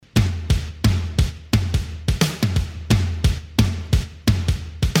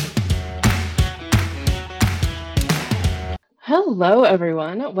Hello,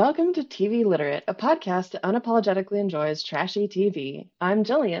 everyone. Welcome to TV Literate, a podcast that unapologetically enjoys trashy TV. I'm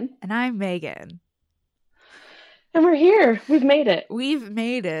Jillian, And I'm Megan. and we're here. We've made it. We've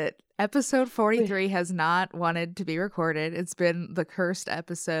made it. Episode We, 43 has not wanted to be recorded. It's been the cursed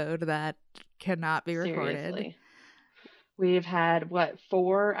episode that cannot be recorded. seriously. We've had, what,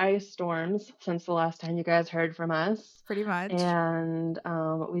 4 ice storms since the last time you guys heard from us. Pretty much. And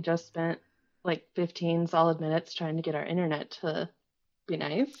we just spent like 15 solid minutes trying to get our internet to be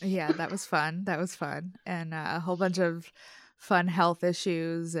nice. Yeah, that was fun. And a whole bunch of fun health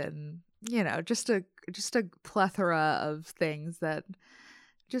issues and, just a plethora of things that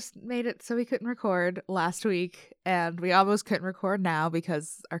just made it so we couldn't record last week, and we almost couldn't record now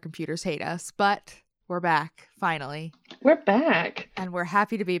because our computers hate us, but we're back finally. We're back. And we're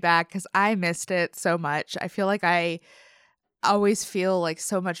happy to be back because I missed it so much. I feel like I always feel like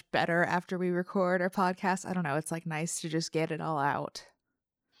so much better after we record our podcast. I don't know. It's like nice to just get it all out.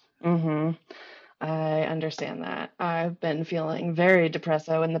 Mm-hmm. I understand that. I've been feeling very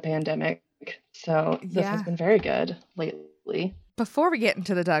depresso in the pandemic, so this has Yeah. been very good lately. Before we get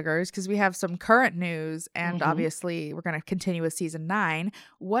into the Duggars, because we have some current news and Hmm. obviously we're going to continue with season 9,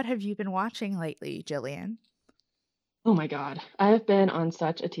 what have you been watching lately, Jillian? Oh my God. I've been on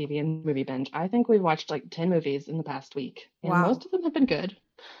such a TV and movie binge. I think we've watched like 10 movies in the past week, and Wow. most of them have been good.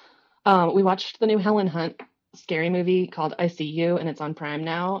 We watched the new Helen Hunt scary movie called I See You, and it's on Prime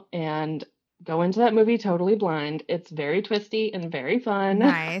now. And go into that movie totally blind. It's very twisty and very fun.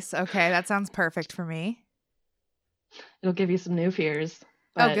 Nice. Okay, that sounds perfect for me. It'll give you some new fears,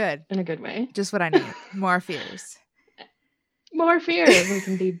 Oh, but good. in a good way. Just what I need. More fears. More fears. We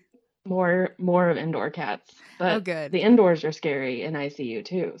can be more of indoor cats. Oh, But good. the indoors are scary in ICU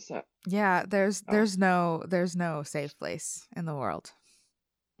too. So Yeah, oh, there's no safe place in the world.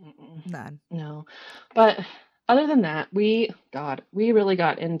 mm-mm, None. no. But other than that, we really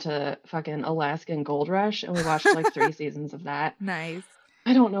got into fucking Alaskan Gold Rush, and we watched like 3 seasons of that. Nice.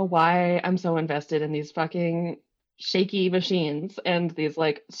 I don't know why I'm so invested in these fucking shaky machines and these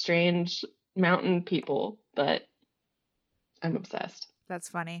like strange mountain people, but I'm obsessed. That's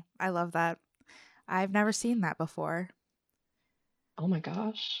funny. I love that. I've never seen that before. Oh my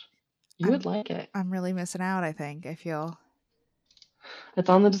gosh. You would I'm like it. I'm really missing out, I think. I feel. It's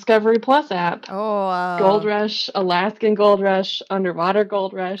on the Discovery Plus app. Oh, Gold Rush, Alaskan Gold Rush, Underwater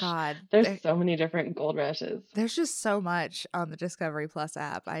Gold Rush. God. There's so many different gold rushes. There's just so much on the Discovery Plus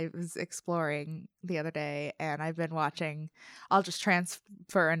app. I was exploring the other day and I've been watching, I'll just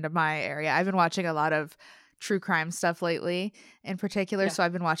transfer into my area. I've been watching a lot of true crime stuff lately in particular. Yeah. So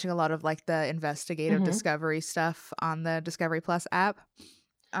I've been watching a lot of like the investigative Hmm. discovery stuff on the Discovery Plus app.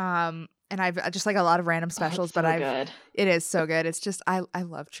 And I've just like a lot of random Oh, specials, it's but so good. it is so good. It's just I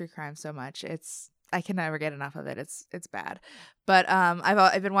love true crime so much. I can never get enough of it. It's bad. But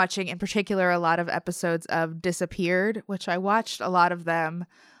I've been watching in particular a lot of episodes of Disappeared, which I watched a lot of them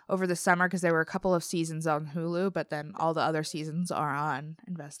over the summer because there were a couple of seasons on Hulu, but then all the other seasons are on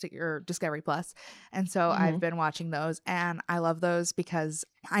Discovery Plus. And so I've Hmm. been watching those and I love those because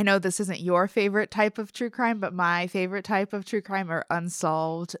I know this isn't your favorite type of true crime, but my favorite type of true crime are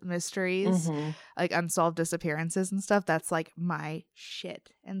unsolved mysteries, Hmm. like unsolved disappearances and stuff. That's like my shit.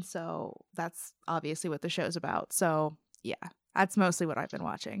 And so that's obviously what the show's about. So yeah, that's mostly what I've been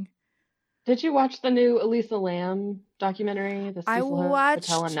watching. Did you watch the new Elisa Lamb documentary, The I Cecil Hotel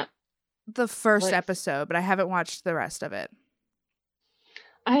on watched the first Netflix? episode, but I haven't watched the rest of it.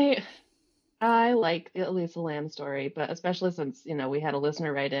 I I like the Elisa Lamb story, but especially since, we had a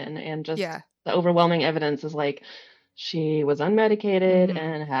listener write in and just Yeah. the overwhelming evidence is like she was unmedicated Hmm.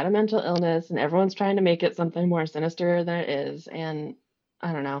 and had a mental illness, and everyone's trying to make it something more sinister than it is. And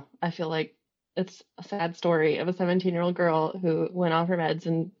I don't know. I feel like it's a sad story of a 17-year-old girl who went off her meds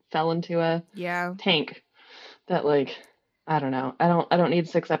and fell into a Yeah. tank that like I don't know. I don't need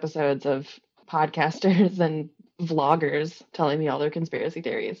 6 episodes of podcasters and vloggers telling me all their conspiracy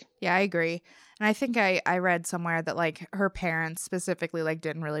theories. Yeah, I agree. And I think I read somewhere that like her parents specifically like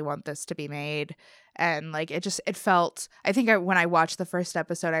didn't really want this to be made. And like it felt I think when I watched the first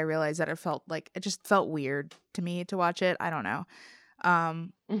episode I realized that it just felt weird to me to watch it. I don't know.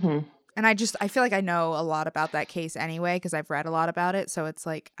 Um Hmm. and I feel like I know a lot about that case anyway because I've read a lot about it. So it's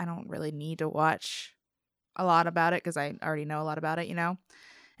like I don't really need to watch a lot about it because I already know a lot about it, you know?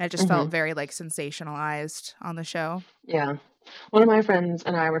 And it just felt Hmm. very like sensationalized on the show. Yeah. One of my friends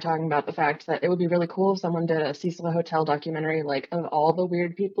and I were talking about the fact that it would be really cool if someone did a Cecil Hotel documentary, like of all the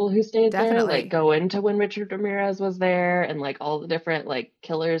weird people who stayed there, like Definitely. go into when Richard Ramirez was there and like all the different like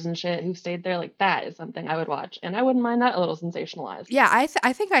killers and shit who stayed there. Like that is something I would watch, and I wouldn't mind that a little sensationalized. Yeah, I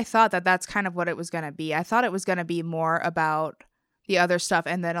think I thought that that's kind of what it was going to be. I thought it was going to be more about the other stuff,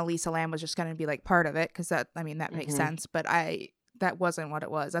 and then Elisa Lam was just going to be like part of it, because that, I mean, that makes Hmm. sense. But that wasn't what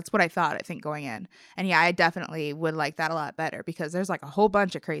it was. That's what I thought, I think, going in. And yeah, I definitely would like that a lot better, because there's like a whole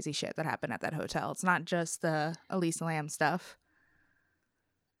bunch of crazy shit that happened at that hotel. It's not just the Elisa Lam stuff.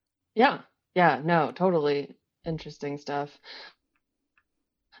 Yeah, yeah, no, totally interesting stuff.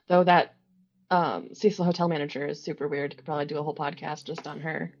 Though that Cecil Hotel manager is super weird. Could probably do a whole podcast just on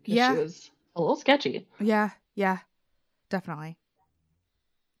her because she Yeah, was a little sketchy. yeah, definitely.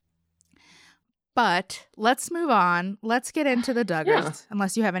 But let's move on. Let's get into the Yeah. Duggars,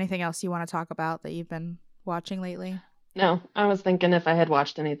 unless you have anything else you want to talk about that you've been watching lately. No, I was thinking if I had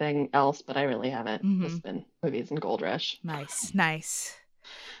watched anything else, but I really haven't. Mm-hmm. Just been movies and Gold Rush. Nice, nice.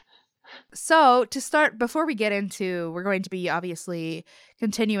 So, to start, before we get into, we're going to be obviously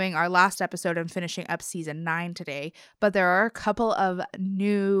continuing our last episode and finishing up season 9 today, but there are a couple of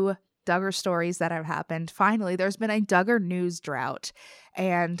new Duggar stories that have happened. Finally, there's been a Duggar news drought,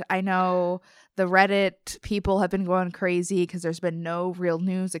 and I know the Reddit people have been going crazy because there's been no real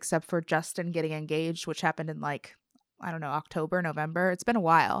news except for Justin getting engaged, which happened in like, I don't know, October, November. It's been a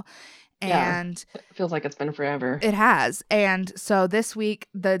while. Yeah, And it feels like it's been forever. it has. And so this week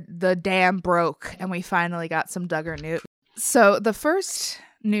the dam broke and we finally got some Duggar news. So the first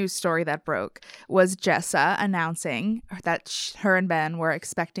news story that broke was Jessa announcing that her and Ben were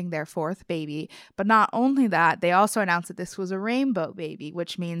expecting their 4th baby. But not only that, they also announced that this was a rainbow baby,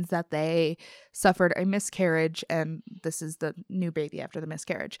 which means that they suffered a miscarriage, and this is the new baby after the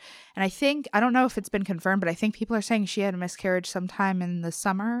miscarriage. And I don't know if it's been confirmed, but I think people are saying she had a miscarriage sometime in the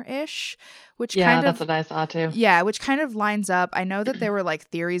summer-ish, which Yeah, kind that's of, what I saw too. yeah, which kind of lines up. I know that there were like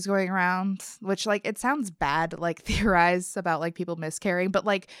theories going around, which like it sounds bad to like theorize about like people miscarrying, but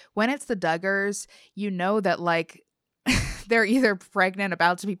like when it's the Duggars, you know that like they're either pregnant,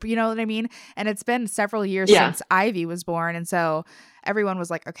 about to be, you know what I mean? And it's been several years Yeah. since Ivy was born. And so everyone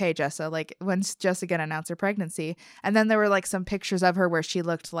was like, okay, Jessa, like when's Jessa gonna announce her pregnancy? And then there were like some pictures of her where she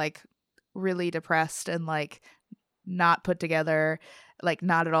looked like really depressed and like not put together, like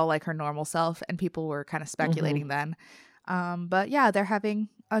not at all like her normal self. And people were kind of Hmm. speculating then. But yeah, they're having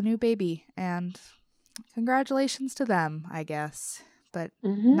a new baby, and congratulations to them, I guess. But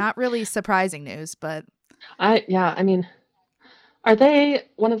Hmm. not really surprising news, but I mean, are they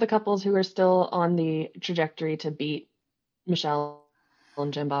one of the couples who are still on the trajectory to beat Michelle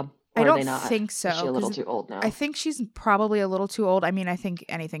and Jim Bob, I or are they don't not? think Is so, she a little because too old I now? think she's probably a little too old. I mean, I think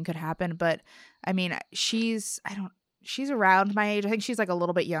anything could happen, but I mean, she's around my age. I think she's like a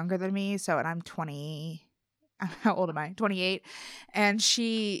little bit younger than me. So, and I'm 20. How old am I? 28. And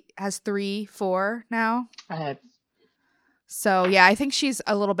she has 3, 4 now. I, So yeah, I think she's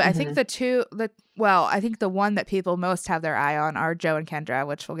a little bit. I think hmm. I think the one that people most have their eye on are Joe and Kendra,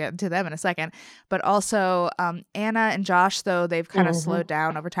 which we'll get into them in a second. But also Anna and Josh, though they've kind of Hmm. slowed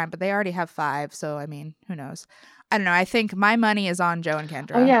down over time, but they already have 5. So I mean, who knows? I don't know. I think my money is on Joe and Oh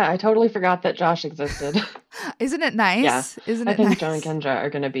Kendra. yeah, I totally forgot that Josh existed. Isn't it Yeah, nice? Isn't I it think Joe and nice? Kendra are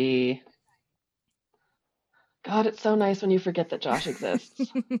gonna be. God, it's so nice when you forget that Josh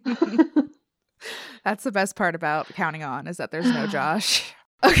exists. That's the best part about counting on, is that there's no Josh.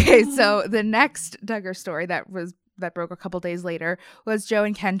 Okay, so the next Duggar story that broke a couple days later was Joe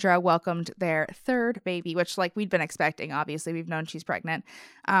and Kendra welcomed their 3rd baby, which like we'd been expecting. Obviously, we've known she's pregnant.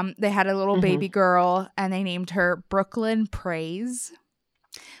 They had a little Hmm. baby girl, and they named her Brooklyn Praise.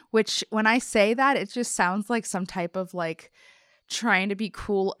 Which, when I say that, it just sounds like some type of like trying to be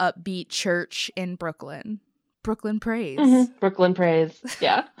cool, upbeat church in Brooklyn. Brooklyn Hmm. Praise. Brooklyn Praise.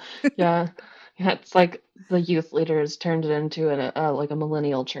 Yeah, yeah, yeah. It's like the youth leaders turned it into like a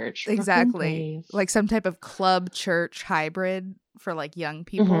millennial church. Brooklyn Exactly. Praise. Like some type of club church hybrid for like young Hmm.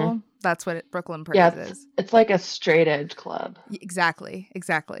 people. That's what Brooklyn Yeah, Praise is. it's like a straight edge club. Exactly.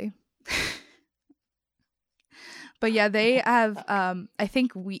 Exactly. But yeah, they have I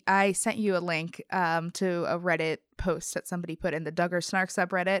think I sent you a link to a Reddit post that somebody put in the Duggar Snark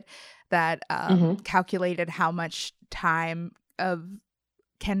subreddit that Hmm. calculated how much time of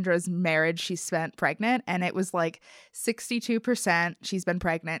Kendra's marriage she spent pregnant, and it was like 62% she's been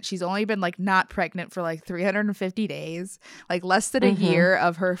pregnant. She's only been like not pregnant for like 350 days. Like less than a Hmm. year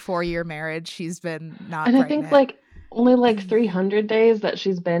of her 4-year marriage she's been not And I think pregnant. like only like 300 days that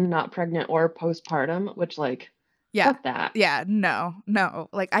she's been not pregnant or postpartum, which like Yeah. fuck that. Yeah, no.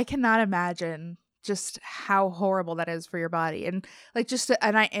 Like I cannot imagine just how horrible that is for your body. And like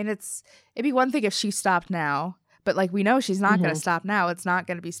it'd be one thing if she stopped now, but like we know she's not going to stop now. It's not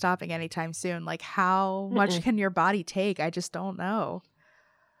going to be stopping anytime soon. Like how much can your body take? I just don't know.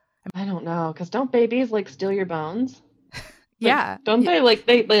 I don't know, because don't babies like steal your bones? Yeah. Don't they like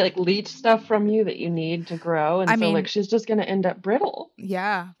they like leach stuff from you that you need to grow? And so like she's just gonna end up brittle.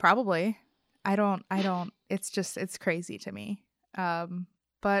 Yeah, probably. I don't it's crazy to me.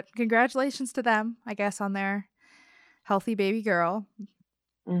 But congratulations to them, I guess, on their healthy baby girl.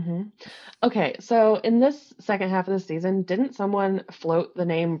 Okay, so in this second half of the season, didn't someone float the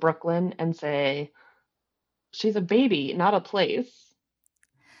name Brooklyn and say she's a baby, not a place?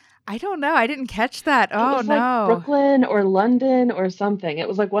 I don't know. I didn't catch that. It was like Brooklyn or London or something. It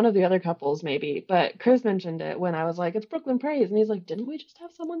was like one of the other couples maybe, but Chris mentioned it when I was like, it's Brooklyn Praise. And he's like, didn't we just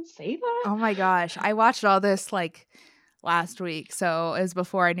have someone say that? Oh my gosh. I watched all this like last week. So it was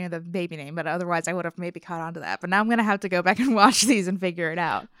before I knew the baby name, but otherwise I would have maybe caught on to that. But now I'm going to have to go back and watch these and figure it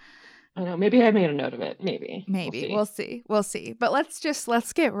out. I know. Maybe I made a note of it. Maybe. We'll see. But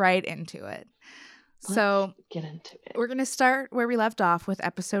let's get right into it. So get into it. We're going to start where we left off with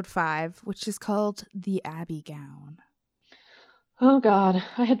episode 5, which is called The Abby Gown. Oh, God.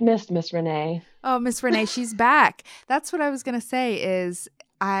 I had missed Miss Renee. Oh, Miss Renee, she's back. That's what I was going to say is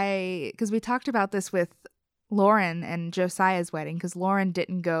because we talked about this with Lauren and Josiah's wedding, because Lauren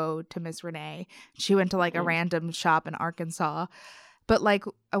didn't go to Miss Renee. She went to like a random shop in Arkansas. But like,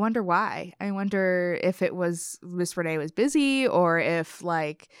 I wonder why. I wonder if it was Miss Renee was busy or if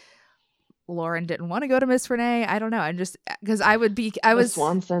like Lauren didn't want to go to Miss Renee. I don't know. I'm just because the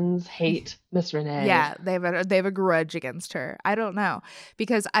Swansons hate Miss Renee. Yeah, they have a grudge against her. I don't know,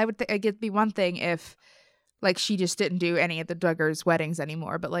 because I would think it'd be one thing if like she just didn't do any of the Duggars' weddings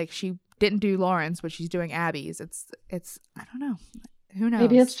anymore, but like she didn't do Lauren's, but she's doing Abby's. It's I don't know. Who knows?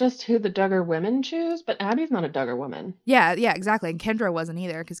 Maybe it's just who the Duggar women choose, but Abby's not a Duggar woman. Yeah, exactly. And Kendra wasn't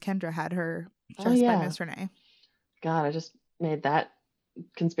either, because Kendra had her dressed by Miss Renee. God, I just made that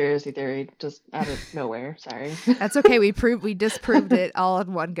conspiracy theory just out of nowhere. Sorry. That's okay. We disproved it all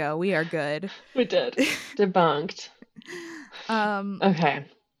in one go. We are good. We did. Debunked. Okay.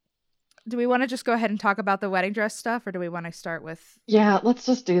 Do we want to just go ahead and talk about the wedding dress stuff, or do we want to start with? Yeah, let's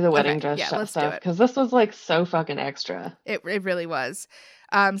just do the wedding dress stuff, because this was like so fucking extra. It really was.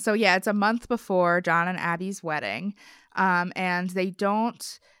 So yeah, it's a month before John and Abby's wedding, and they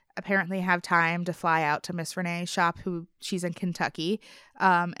don't apparently have time to fly out to Miss Renee's shop, who she's in Kentucky,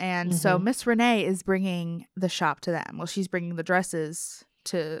 and so Miss Renee is bringing the shop to them. Well, she's bringing the dresses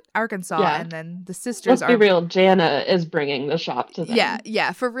to Arkansas, and then the sisters Let's be real, Jana is bringing the shop to them.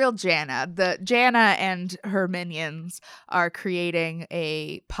 Yeah, for real, Jana and her minions are creating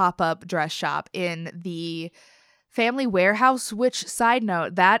a pop-up dress shop in the family warehouse, which, side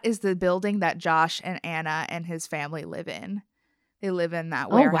note, that is the building that Josh and Anna and his family live in. They live in that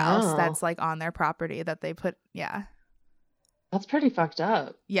warehouse that's like on their property that they put. That's pretty fucked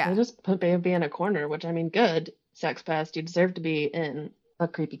up. Yeah, they just put baby in a corner, which, I mean, good, sex pest, you deserve to be in a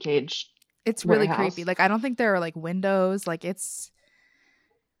creepy cage. It's really creepy. Like, I don't think there are like windows. Like, it's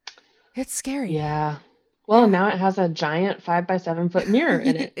scary. Yeah. Well, now it has a giant 5x7 foot mirror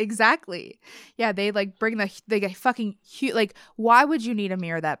in it. Exactly. Yeah, they like bring they get fucking huge. Like, why would you need a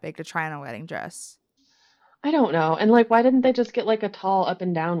mirror that big to try on a wedding dress? I don't know. And like, why didn't they just get like a tall up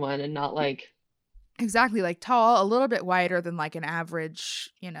and down one and not like exactly, like tall, a little bit wider than like an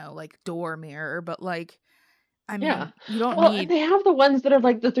average, like door mirror, but like, I mean, you don't need. They have the ones that are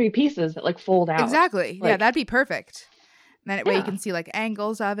like the 3 pieces that like fold out. Exactly. Like, yeah, that'd be perfect. And then way you can see like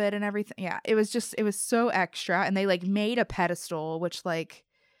angles of it and everything. Yeah, it was so extra, and they like made a pedestal, which like,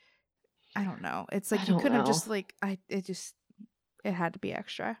 I don't know. It's like you couldn't have just like it had to be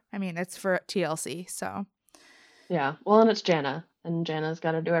extra. I mean, it's for TLC, so. Yeah, well, and it's Jana, and Jana's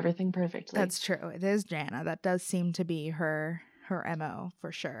got to do everything perfectly. That's true. It is Jana. That does seem to be her MO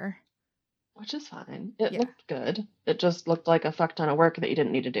for sure. Which is fine. It looked good. It just looked like a fuck ton of work that you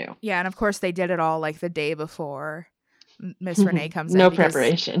didn't need to do. Yeah, and of course they did it all like the day before Miss Renee comes in. No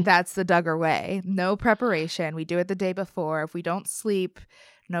preparation. That's the Duggar way. No preparation. We do it the day before. If we don't sleep,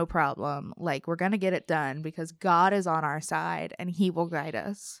 no problem. Like, we're going to get it done because God is on our side and he will guide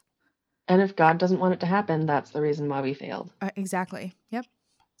us. And if God doesn't want it to happen, that's the reason why we failed. Exactly. Yep.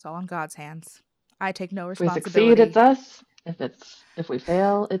 It's all in God's hands. I take no responsibility. If we succeed, it's us. If we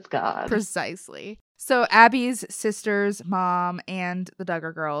fail, it's God. Precisely. So Abby's sisters, mom, and the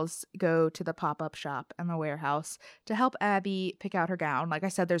Duggar girls go to the pop-up shop and the warehouse to help Abby pick out her gown. Like I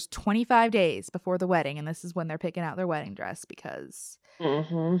said, there's 25 days before the wedding, and this is when they're picking out their wedding dress because,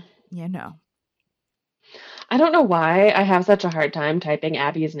 I don't know why I have such a hard time typing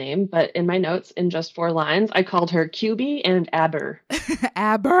Abby's name, but in my notes, in just 4 lines, I called her QB and Aber.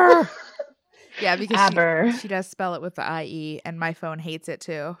 Aber. Yeah, because Aber. she does spell it with the IE, and my phone hates it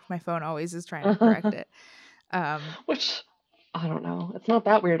too. My phone always is trying to correct it. Which, I don't know. It's not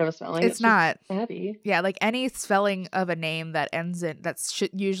that weird of a spelling. It's not. Abby. Yeah, like any spelling of a name that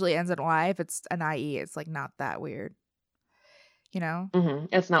usually ends in Y, if it's an IE, it's like not that weird. You know? Mm-hmm.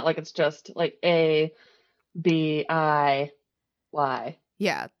 It's not like it's just like A, B, I, Y.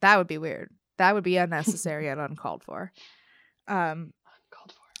 Yeah, that would be weird. That would be unnecessary and uncalled for.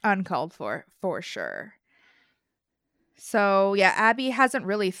 Uncalled for sure. So yeah, Abby hasn't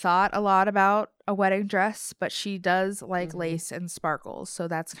really thought a lot about a wedding dress, but she does like lace and sparkles. So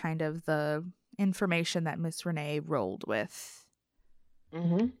that's kind of the information that Miss Renee rolled with.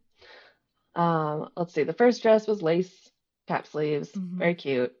 Mm-hmm. Let's see. The first dress was lace cap sleeves, very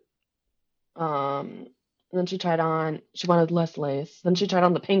cute. And then she wanted less lace. Then she tried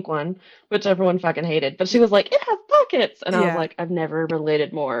on the pink one, which everyone fucking hated. But she was like, it has pockets. And I was like, I've never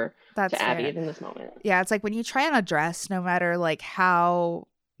related more to Abby than this moment. Yeah, it's like when you try on a dress, no matter like how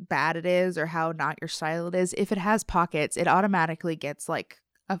bad it is or how not your style it is, if it has pockets, it automatically gets like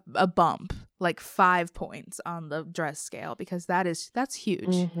a bump, like 5 points on the dress scale, because that's huge.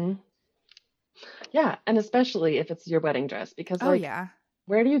 Mm-hmm. Yeah, and especially if it's your wedding dress, because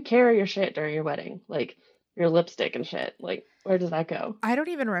where do you carry your shit during your wedding? Like your lipstick and shit. Like, where does that go? I don't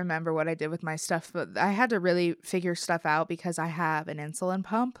even remember what I did with my stuff, but I had to really figure stuff out because I have an insulin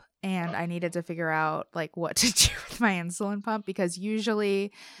pump and I needed to figure out like what to do with my insulin pump, because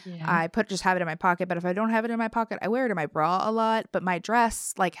usually I just have it in my pocket, but if I don't have it in my pocket, I wear it in my bra a lot. But my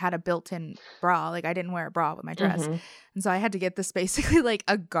dress like had a built-in bra. Like I didn't wear a bra with my dress. And so I had to get this basically like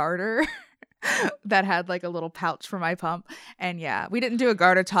a garter that had like a little pouch for my pump. And yeah, we didn't do a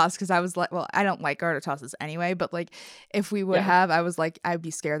garter toss because I was like, well, I don't like garter tosses anyway, but like if we would have, I was like, I'd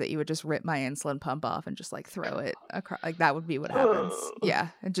be scared that you would just rip my insulin pump off and just like throw it across. Like that would be what happens. Yeah.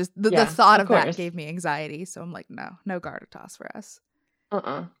 And just the thought of that gave me anxiety. So I'm like, no garter toss for us.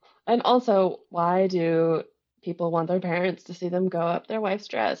 And also, why do people want their parents to see them go up their wife's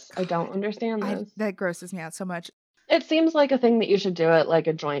dress? I don't understand this. That grosses me out so much. It seems like a thing that you should do at like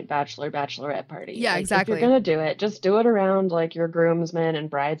a joint bachelorette party. Yeah, like, exactly. If you're going to do it, just do it around like your groomsmen and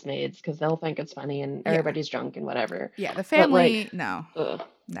bridesmaids, because they'll think it's funny and everybody's drunk and whatever. Yeah, the family, like, no.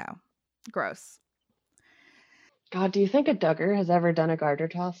 Gross. God, do you think a Duggar has ever done a garter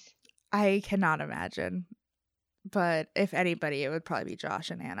toss? I cannot imagine. But if anybody, it would probably be Josh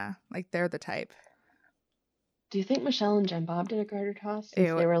and Anna. Like, they're the type. Do you think Michelle and Jen Bob did a garter toss since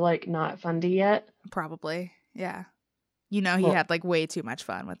they were like not fundy yet? Probably, yeah. You know, he had like way too much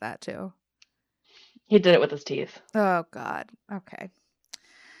fun with that too. He did it with his teeth. Oh God. Okay.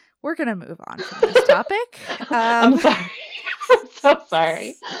 We're going to move on from this topic. I'm sorry. I'm so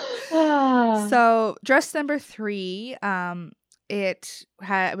sorry. So dress number 3, it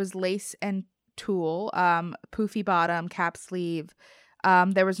was lace and tulle, poofy bottom, cap sleeve.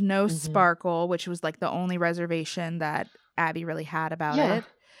 There was no sparkle, which was like the only reservation that Abby really had about it.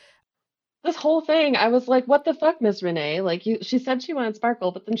 This whole thing, I was like, what the fuck, Miss Renee? Like, she said she wanted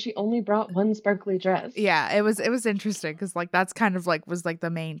sparkle, but then she only brought one sparkly dress. Yeah, it was interesting because like that's kind of like was like the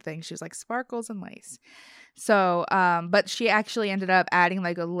main thing. She was like sparkles and lace. So, but she actually ended up adding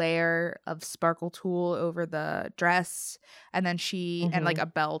like a layer of sparkle tulle over the dress, and then and like a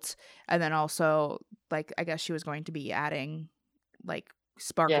belt, and then also like I guess she was going to be adding like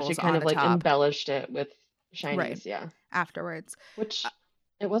sparkles. Yeah, she kind of like top. embellished it with shinies. Yeah, afterwards, which.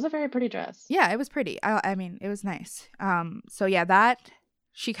 It was a very pretty dress. Yeah, it was pretty. I mean, it was nice. So yeah, that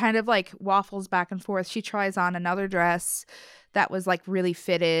she kind of like waffles back and forth. She tries on another dress that was like really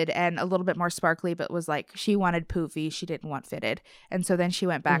fitted and a little bit more sparkly, but was like she wanted poofy. She didn't want fitted. And so then she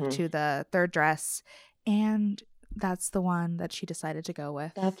went back to the third dress, and that's the one that she decided to go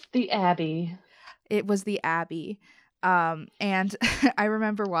with. That's the Abby. It was the Abby. And I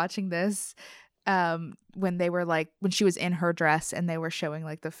remember watching this when they were like when she was in her dress and they were showing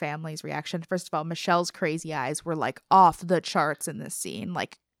like the family's reaction. First of all, Michelle's crazy eyes were like off the charts in this scene,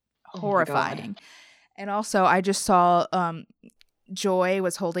 like horrifying. And also I just saw Joy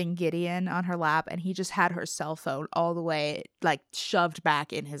was holding Gideon on her lap, and he just had her cell phone all the way like shoved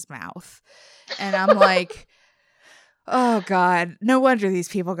back in his mouth, and I'm like oh God, no wonder these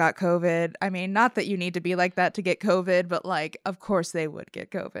people got COVID. I mean, not that you need to be like that to get COVID, but like of course they would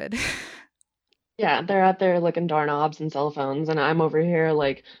get COVID. Yeah, they're out there licking doorknobs and cell phones, and I'm over here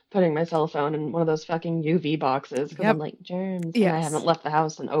like putting my cell phone in one of those fucking UV boxes because I'm like germs. And I haven't left the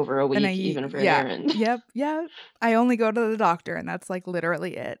house in over a week, even for an errand. Yep. I only go to the doctor, and that's like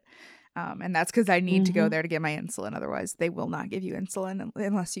literally it. And that's because I need to go Mm-hmm. there to get my insulin. Otherwise, they will not give you insulin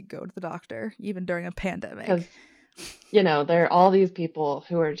unless you go to the doctor, even during a Because, pandemic. there are all these people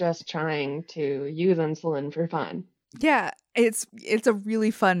who are just trying to use insulin for fun. Yeah, it's a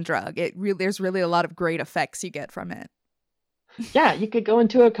really fun drug. There's really a lot of great effects you get from it. Yeah, you could go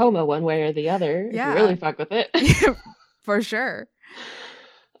into a coma one way or the other if you Yeah, really fuck with it. for sure.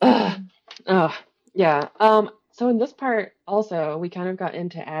 Ugh. Ugh. Yeah. So in this part also, we kind of got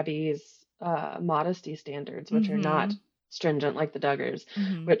into Abby's modesty standards, which are not Mm-hmm. stringent like the Duggars,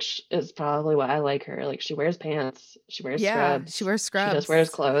 Mm-hmm. which is probably why I like her. Like she wears pants, she wears Yeah, she scrubs, wears she just wears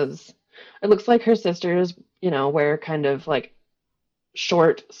scrubs. clothes. It looks like her sisters, wear kind of like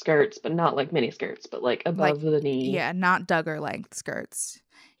short skirts, but not like mini skirts, but like Like, above the knee. yeah, not Duggar length skirts.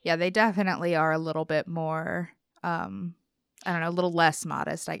 Yeah, they definitely are a little bit more, I don't know, a little less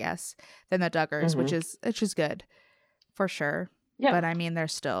modest, I guess, than the Duggars, which Hmm. is good for sure. Yeah. But I mean, they're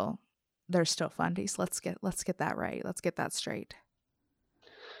still fundies. Let's get that right. Let's get that straight.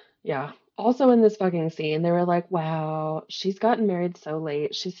 Yeah. Also in this fucking scene, they were like, wow, she's gotten married so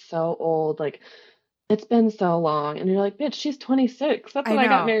late. She's so old. Like, it's been so long. And you're like, bitch, she's 26. That's I when I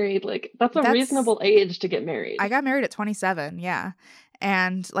got know. married. Like, that's a That's reasonable age to get I married. got married at 27, yeah.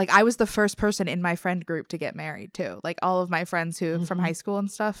 And like I was the first person in my friend group to get married too. Like all of my friends who from Hmm. high school and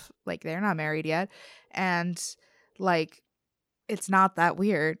stuff, like they're not married yet. And like it's not that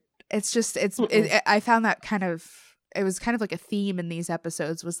weird. It's just Mm-mm. I found that it was kind of like a theme in these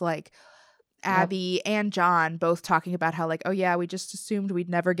episodes was like Yep. Abby and John both talking about how like, oh yeah, we just assumed we'd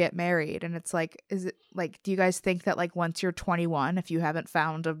never get married. And it's like, is it like, do you guys think that like once you're 21, if you haven't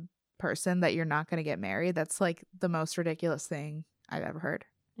found a person that you're not going to get married? That's like the most ridiculous thing I've ever heard.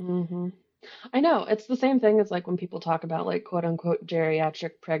 Hmm. I know. It's the same thing as like when people talk about like quote unquote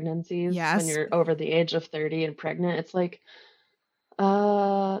geriatric pregnancies when Yes. you're over the age of 30 and pregnant. It's like,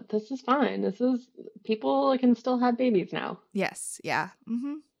 this is fine. People can still have babies now. Yes. Yeah.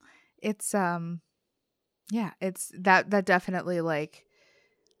 It's yeah, it's that definitely like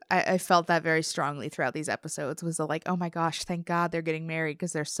I felt that very strongly throughout these episodes was the like, oh my gosh, thank God they're getting married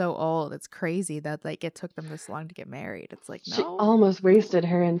because they're so old. It's crazy that like it took them this long to get married. It's like, She no. almost wasted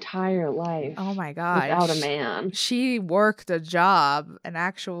her entire Oh life my without a gosh. man. She worked a job, an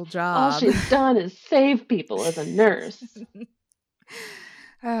actual All job. she's done is save people as a nurse.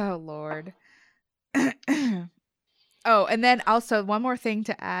 Oh Lord. Oh, and then also one more thing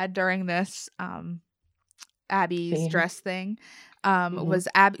to add during this Abby's Scene. dress thing Hmm. was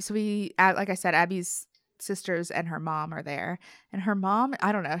Abby. So like I said, Abby's sisters and her mom are there, and her mom,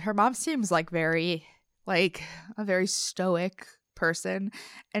 I don't know, her mom seems like like a very stoic person,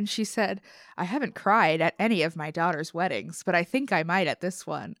 and she said, I haven't cried at any of my daughter's weddings, but I think I might at this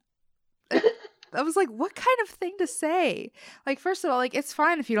one. I was like, what kind of thing to say? Like, first of all, like, it's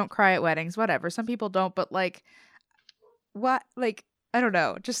fine if you don't cry at weddings, whatever. Some people don't, but like, what? Like, I don't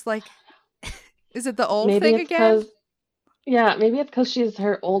know. Just like, is it the old Maybe thing it's again? because, yeah, maybe it's because she's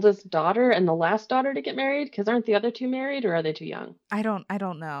her oldest daughter and the last daughter to get married. Because aren't the other two married, or are they too young? I don't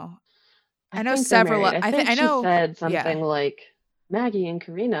know. I I know think they're several. married. I think I she know. said Yeah. something like Maggie and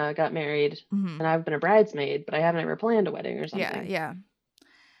Karina got married, Hmm. and I've been a bridesmaid, but I haven't ever planned a wedding or Yeah. something. Yeah.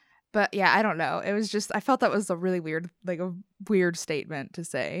 But yeah, I don't know. It was just I felt that was a really weird, like a weird statement to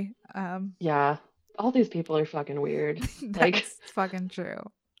say. Yeah, all these people are fucking weird. Like, That's fucking true.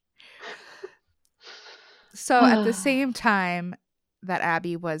 So at the same time that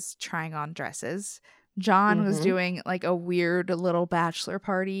Abby was trying on dresses, John was hmm. doing like a weird little bachelor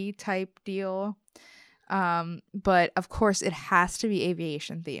party type deal. But of course it has to be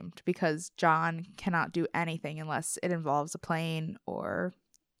aviation themed because John cannot do anything unless it involves a plane or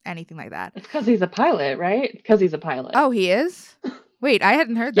anything like that. It's because he's a pilot, right? Because he's a pilot. Oh, he is? Wait, I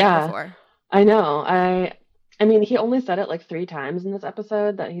hadn't heard that Yeah, before. I know. I mean, he only said it like 3 times in this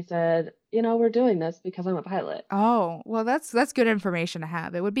episode that he said, we're doing this because I'm a pilot. Oh, well that's good information to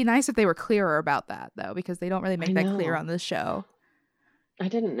have. It would be nice if they were clearer about that though because they don't really I make that clear know. on this show. I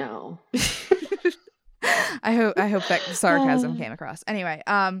didn't know. I hope that sarcasm Uh, came across. Anyway,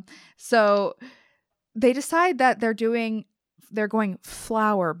 so they decide that they're going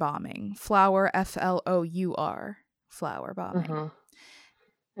flower bombing. Flower FLOUR. Flower bombing. uh-huh.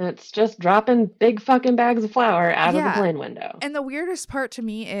 And it's just dropping big fucking bags of flour out of the Yeah. plane window. And the weirdest part to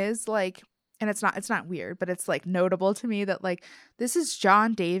me is like and it's not weird, but it's like notable to me that like this is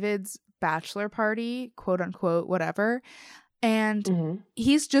John David's bachelor party, quote unquote, whatever. And Hmm.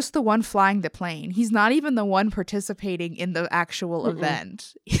 he's just the one flying the plane. He's not even the one participating in the actual Mm-mm.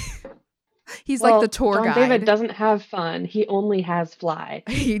 event. He's like the Well, tour John David guide. doesn't have fun. He only has fly.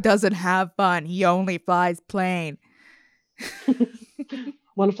 He doesn't have fun. He only flies plane.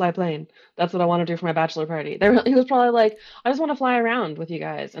 want to fly a plane. That's what I want to do for my bachelor party. He was probably like, I just want to fly around with you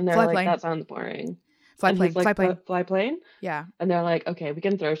guys. And they're Fly like, plane. that sounds boring. Fly And he's plane. Fly like, plane. fly plane? Yeah. And they're like, okay, we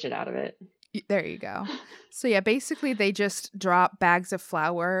can throw shit out of it. There you go. So yeah, basically they just drop bags of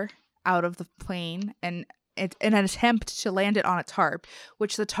flour out of the plane and in an attempt to land it on a tarp,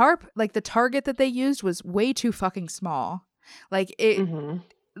 which the tarp, like the target that they used was way too fucking small. Like it,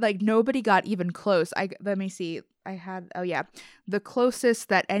 like nobody got even close. Let me see. I had, oh yeah, the closest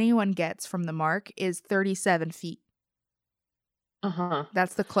that anyone gets from the mark is 37 feet.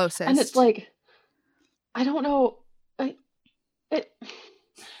 That's the closest. And it's like, I don't know.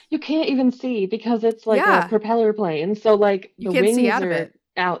 You can't even see because it's like a propeller plane. So like the wings are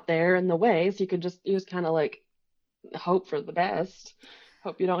out there in the way. So you just kind of like hope for the best.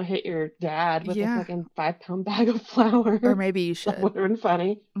 Hope you don't hit your dad with a fucking 5-pound bag of flour. Or maybe you should. That would have been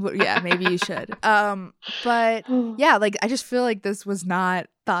funny. Yeah, maybe you should. But yeah, like I just feel like this was not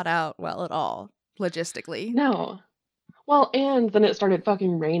thought out well at all logistically. No. Well, and then it started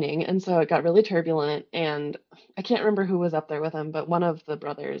fucking raining, and so it got really turbulent, and I can't remember who was up there with him, but one of the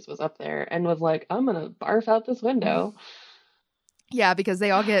brothers was up there and was like, I'm gonna barf out this window. Yeah, because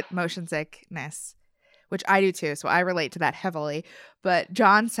they all get motion sickness, which I do too, so I relate to that heavily. But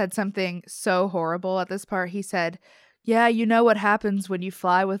John said something so horrible at this part. He said, yeah, you know what happens when you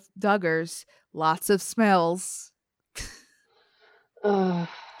fly with Duggars. Lots of smells. And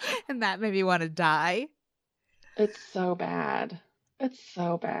that made me want to die. It's so bad. It's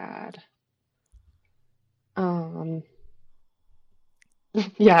so bad.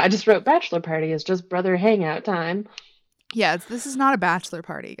 Yeah, I just wrote bachelor party is just brother hangout time. Yeah, this is not a bachelor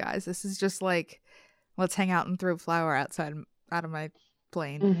party, guys. This is just like, let's hang out and throw flour out of my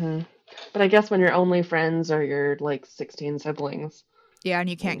plane. But I guess when your only friends are your like 16 siblings. Yeah, and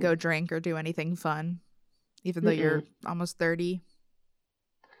you can't go drink or do anything fun, even though you're almost 30.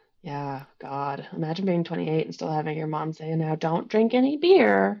 Yeah, God. Imagine being 28 and still having your mom say, now don't drink any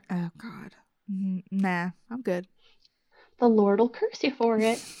beer. Oh, God. Nah, I'm good. The Lord will curse you for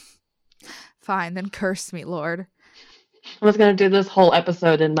it. Fine, then curse me, Lord. I was going to do this whole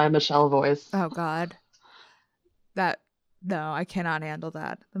episode in my Michelle voice. Oh, God. No, I cannot handle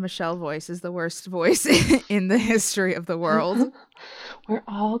that. The Michelle voice is the worst voice in the history of the world. We're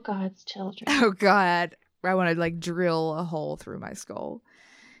all God's children. Oh, God. I want to like drill a hole through my skull.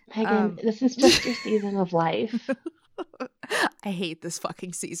 Megan, this is just your season of life. I hate this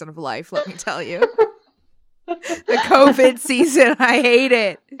fucking season of life, let me tell you. The COVID season, I hate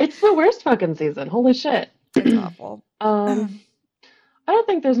it. It's the worst fucking season. Holy shit. It's awful. I don't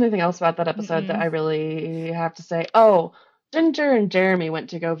think there's anything else about that episode that I really have to say. Oh, Ginger and Jeremy went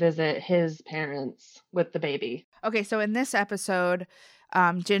to go visit his parents with the baby. Okay, so in this episode,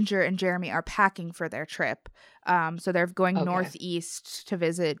 Ginger and Jeremy are packing for their trip. So they're going northeast to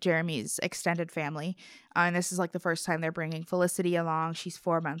visit Jeremy's extended family. And this is like the first time they're bringing Felicity along. She's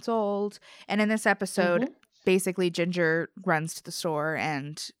 4 months old. And in this episode, basically Ginger runs to the store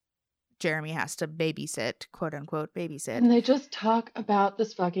and Jeremy has to babysit, quote unquote, babysit. And they just talk about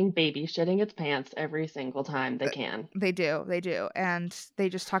this fucking baby shitting its pants every single time they can. They do. And they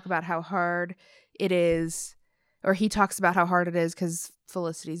just talk about how hard it is, or he talks about how hard it is because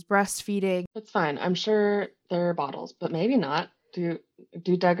Felicity's breastfeeding. It's fine. I'm sure there are bottles, but maybe not. Do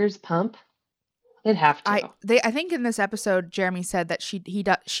Duggars pump? They'd have to. I think in this episode, Jeremy said that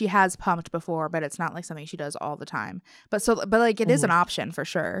she has pumped before, but it's not like something she does all the time. But like it is an option for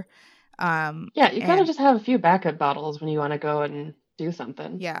sure. Yeah, you gotta just have a few backup bottles when you want to go and do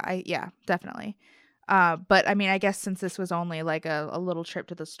something. Yeah, definitely. But I mean, I guess since this was only like a little trip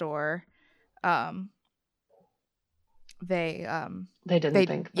to the store, they didn't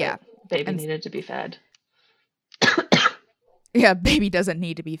think that baby needed to be fed. Yeah, baby doesn't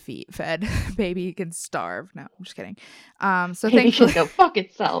need to be fed. Baby can starve. No, I'm just kidding. So baby can go fuck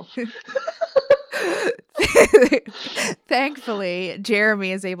itself. Thankfully,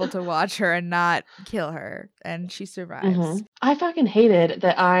 Jeremy is able to watch her and not kill her, and she survives. I fucking hated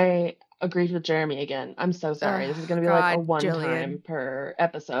that I agreed with Jeremy again. I'm so sorry. This is going to be like a one-time per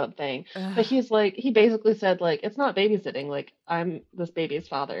episode thing. But he basically said, like, it's not babysitting. Like, I'm this baby's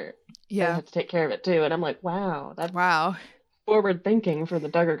father. Yeah. I have to take care of it too. And I'm like, wow. Wow. Forward thinking for the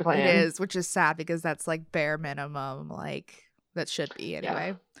Duggar clan. It is, which is sad because that's like bare minimum, like that should be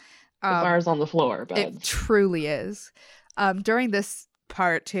anyway. The bar's on the floor, but it truly is. During this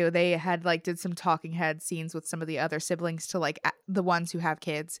part too, they had like did some talking head scenes with some of the other siblings to like the ones who have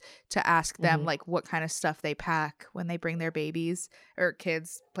kids to ask them like what kind of stuff they pack when they bring their babies or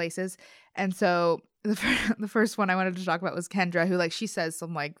kids places. And so the first one I wanted to talk about was Kendra, who like she says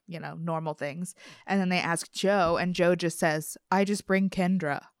some like, normal things. And then they ask Joe, and Joe just says, I just bring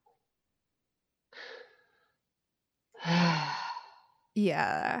Kendra.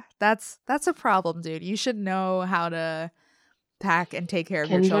 Yeah, that's a problem, dude. You should know how to pack and take care of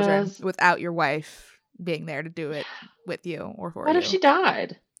your children without your wife being there to do it with you or for you. What if she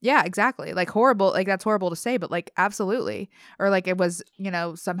died? Yeah, exactly. Like horrible, like that's horrible to say, but like absolutely. Or like it was,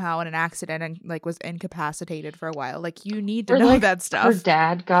 somehow in an accident and like was incapacitated for a while. Like you need to know like, that stuff. Her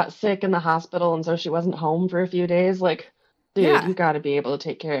dad got sick in the hospital and so she wasn't home for a few days. Like, dude, you got to be able to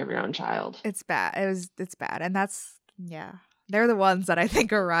take care of your own child. It's bad. It's bad. And that's, they're the ones that I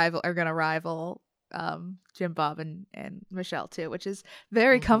think are going to rival Jim Bob and Michelle too, which is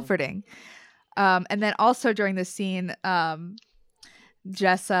very comforting. And then also during this scene,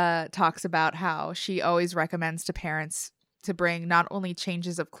 Jessa talks about how she always recommends to parents to bring not only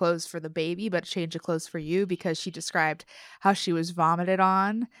changes of clothes for the baby, but change of clothes for you, because she described how she was vomited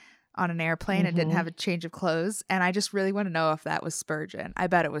on an airplane and didn't have a change of clothes. And I just really want to know if that was Spurgeon. I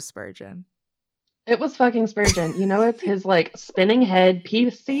bet it was Spurgeon. It was fucking Spurgeon. It's his like spinning head pea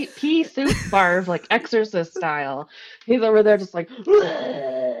suit barf, like Exorcist style. He's over there just like,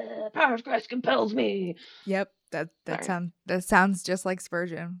 power of Christ compels me. Yep. That sounds just like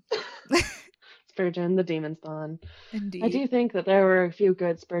Spurgeon. Spurgeon, the demon spawn. Indeed. I do think that there were a few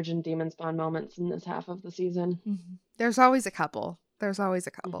good Spurgeon demon spawn moments in this half of the season. Mm-hmm. There's always a couple.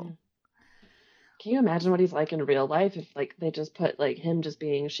 Mm-hmm. Can you imagine what he's like in real life if like they just put like him just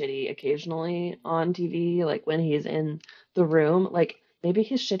being shitty occasionally on TV, like when he's in the room? Like maybe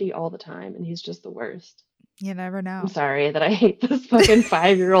he's shitty all the time and he's just the worst. You never know. I'm sorry that I hate this fucking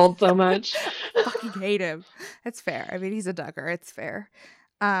 5-year-old so much. I fucking hate him. It's fair. I mean, he's a Duggar. It's fair.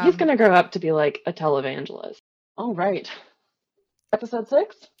 He's gonna grow up to be like a televangelist. All right. Episode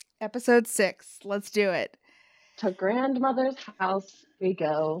 6? Episode 6. Let's do it. To grandmother's house we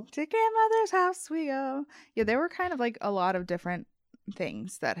go. To grandmother's house we go. Yeah, there were kind of like a lot of different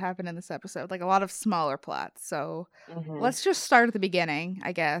things that happened in this episode, like a lot of smaller plots. So let's just start at the beginning,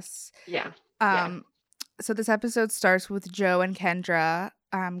 I guess. Yeah. So this episode starts with Joe and Kendra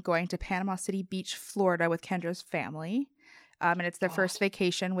going to Panama City Beach, Florida with Kendra's family. And it's their first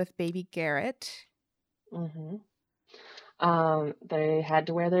vacation with baby Garrett. They had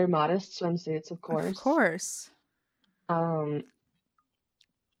to wear their modest swimsuits, of course. Of course.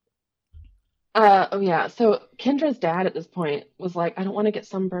 So Kendra's dad at this point was like, I don't want to get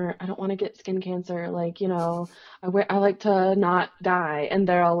sunburnt. I don't want to get skin cancer. Like, I like to not die. And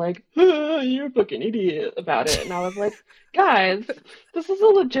they're all like, you're a fucking idiot about it. And I was like, guys, this is a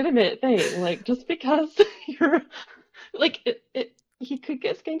legitimate thing. Like, just because you're like, he could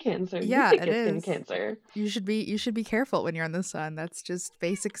get skin cancer. Yeah, you could get skin cancer. You should be careful when you're in the sun. That's just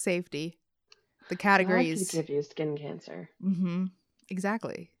basic safety. The categories God could give you skin cancer.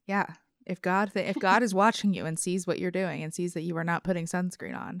 Exactly. Yeah. If God is watching you and sees what you're doing and sees that you are not putting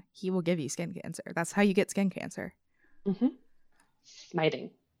sunscreen on, he will give you skin cancer. That's how you get skin cancer.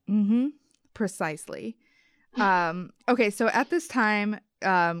 Smiting. Precisely. Okay, so at this time,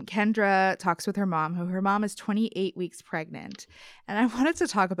 Kendra talks with her mom, who her mom is 28 weeks pregnant. And I wanted to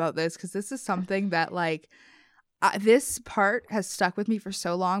talk about this because this is something that like this part has stuck with me for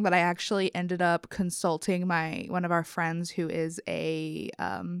so long that I actually ended up consulting one of our friends who is a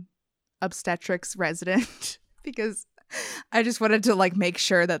obstetrics resident because I just wanted to like make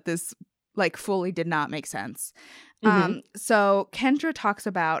sure that this like fully did not make sense. So Kendra talks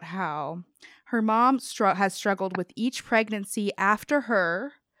about how her mom has struggled with each pregnancy after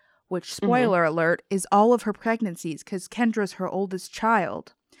her, which spoiler alert is all of her pregnancies because Kendra's her oldest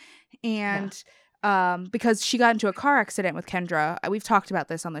child. And because she got into a car accident with Kendra. We've talked about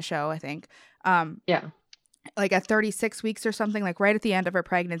this on the show, I think. Like at 36 weeks or something, like right at the end of her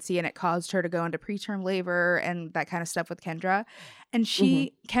pregnancy, and it caused her to go into preterm labor and that kind of stuff with Kendra. And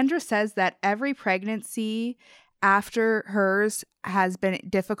Kendra says that every pregnancy after hers has been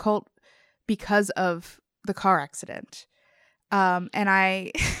difficult because of the car accident. And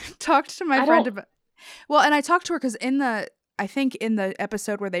I talked to my friend about, and I talked to her because I think in the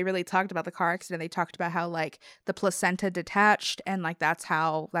episode where they really talked about the car accident, they talked about how like the placenta detached and like that's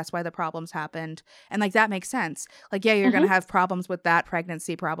why the problems happened. And like that makes sense. Like, yeah, you're going to have problems with that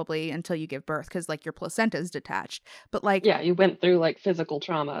pregnancy probably until you give birth because like your placenta is detached. But like, yeah, you went through like physical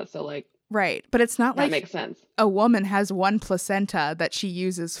trauma. So like Right. But it's not That like makes sense. a woman has one placenta that she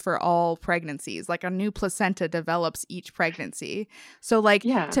uses for all pregnancies. Like a new placenta develops each pregnancy. So like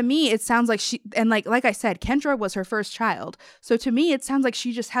Yeah. to me it sounds like she, and like I said, Kendra was her first child. So to me it sounds like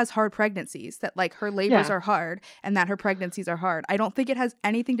she just has hard pregnancies, that like her labors Yeah. are hard and that her pregnancies are hard. I don't think it has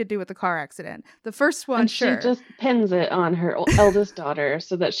anything to do with the car accident. The first one, And sure. she just pins it on her eldest daughter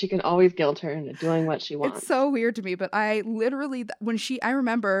so that she can always guilt her into doing what she wants. It's so weird to me, but I literally, I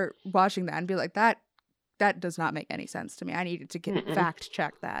remember watching that and be like, that does not make any sense to me. I needed to fact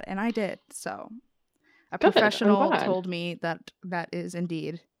check that, and I did. So a Good, professional I'm glad. told me that is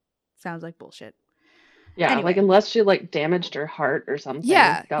indeed sounds like bullshit. Yeah, Anyway. like unless she like damaged her heart or something.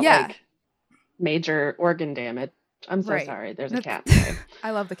 Yeah, got like major organ damage. I'm so sorry. There's a cat today.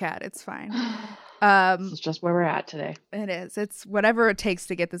 I love the cat. It's fine. This is just where we're at today. It is. It's whatever it takes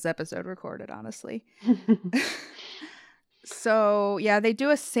to get this episode recorded, honestly. So, yeah, they do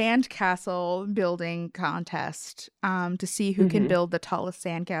a sandcastle building contest to see who can build the tallest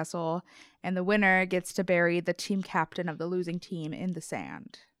sandcastle, and the winner gets to bury the team captain of the losing team in the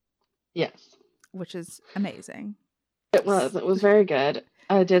sand. Yes. Which is amazing. It was very good.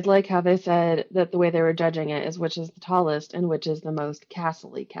 I did like how they said that the way they were judging it is which is the tallest and which is the most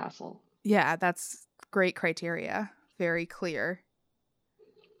castle-y castle. Yeah, that's great criteria. Very clear.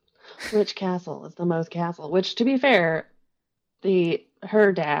 Which castle is the most castle? Which, to be fair,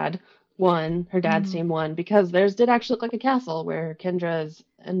 her dad's team won because theirs did actually look like a castle, where Kendra's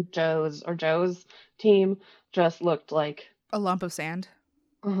and Joe's team just looked like a lump of sand.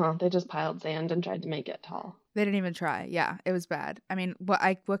 They just piled sand and tried to make it tall. They didn't even try. Yeah, it was bad. I mean, what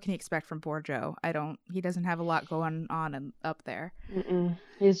can you expect from poor Joe? He doesn't have a lot going on up there.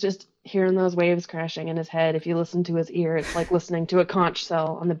 He's just hearing those waves crashing in his head. If you listen to his ear, it's like listening to a conch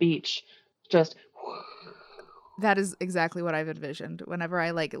shell on the beach. Just that is exactly what I've envisioned. Whenever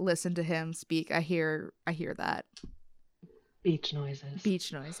I like listen to him speak, I hear that. Beach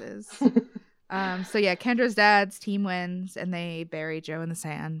noises. So yeah, Kendra's dad's team wins and they bury Joe in the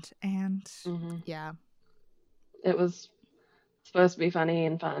sand, and yeah. It was supposed to be funny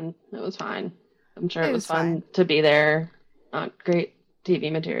and fun. It was fine. I'm sure it was fun to be there. Great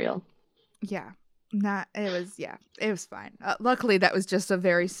TV material. Yeah. It was fine. Luckily, that was just a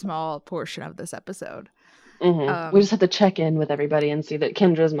very small portion of this episode. We just had to check in with everybody and see that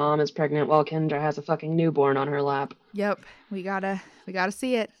Kendra's mom is pregnant while Kendra has a fucking newborn on her lap. Yep. We gotta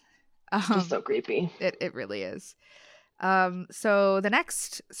see it. Just so creepy. It really is. So the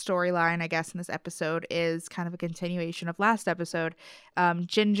next storyline, I guess, in this episode is kind of a continuation of last episode.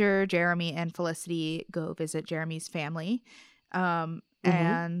 Ginger, Jeremy, and Felicity go visit Jeremy's family.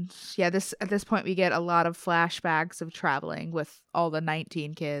 And yeah, at this point we get a lot of flashbacks of traveling with all the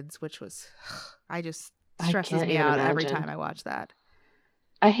 19 kids, which was, stresses me out every time I watch that.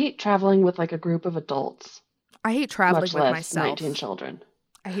 I hate traveling with like a group of adults. I hate traveling with myself. 19 children.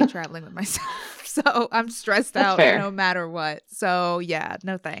 I hate traveling with myself. So I'm stressed out no matter what. So yeah,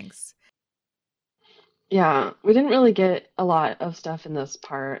 no thanks. Yeah, we didn't really get a lot of stuff in this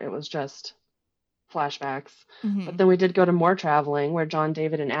part. It was just flashbacks. But then we did go to more traveling, where John,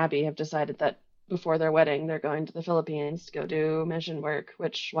 David, and Abby have decided that before their wedding, they're going to the Philippines to go do mission work.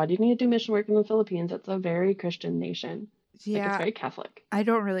 Why do you need to do mission work in the Philippines? It's a very Christian nation. Yeah, it's very Catholic. I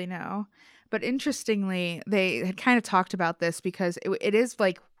don't really know. But interestingly, they had kind of talked about this because it is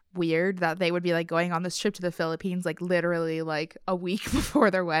like weird that they would be like going on this trip to the Philippines like literally like a week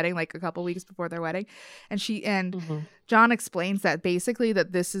before their wedding, like a couple weeks before their wedding. And John explains that basically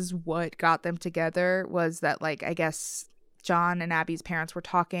that this is what got them together, was that like, I guess John and Abby's parents were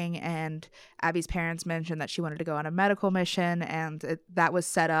talking, and Abby's parents mentioned that she wanted to go on a medical mission, and that was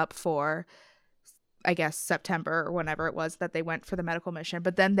set up for, I guess, September or whenever it was that they went for the medical mission.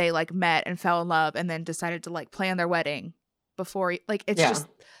 But then they like met and fell in love and then decided to like plan their wedding before, like, it's just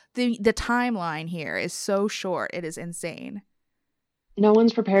the timeline here is so short. It is insane. No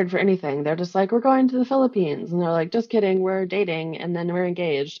one's prepared for anything. They're just like, we're going to the Philippines. And they're like, just kidding, we're dating and then we're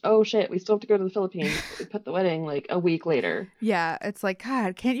engaged. Oh shit, we still have to go to the Philippines. We put the wedding like a week later. Yeah, it's like,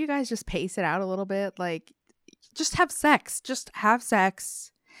 God, can't you guys just pace it out a little bit? Like, just have sex. Just have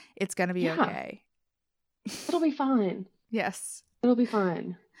sex. It's gonna be okay. It'll be fine. Yes. It'll be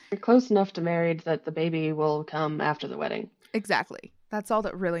fine. You're close enough to married that the baby will come after the wedding. Exactly. That's all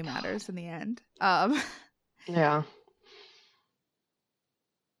that really matters in the end. Yeah.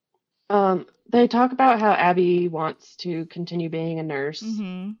 They talk about how Abby wants to continue being a nurse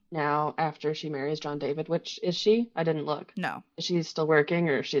now after she marries John David. Which, is she? I didn't look. No. Is she still working,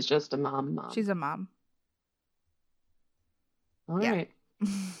 or she's just a mom? She's a mom. All right.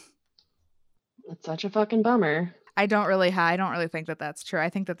 It's such a fucking bummer. I don't really think that that's true. I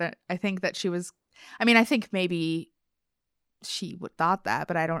think that she was. I mean, I think maybe she would thought that,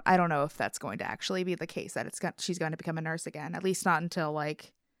 but I don't know if that's going to actually be the case that she's going to become a nurse again. At least not until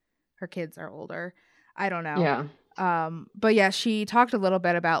like her kids are older. I don't know. Yeah. But yeah, she talked a little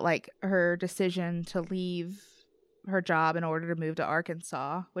bit about like her decision to leave her job in order to move to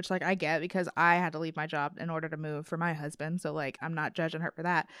Arkansas, which like I get because I had to leave my job in order to move for my husband. So like I'm not judging her for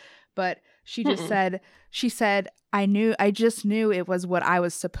that. But she just said, I just knew it was what I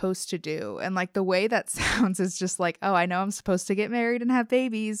was supposed to do. And like the way that sounds is just like, oh, I know I'm supposed to get married and have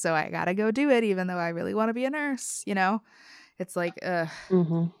babies, so I gotta go do it, even though I really want to be a nurse, you know? It's like,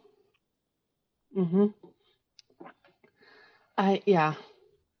 Mm-hmm. Mm-hmm. I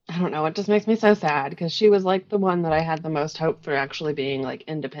don't know. It just makes me so sad because she was like the one that I had the most hope for actually being like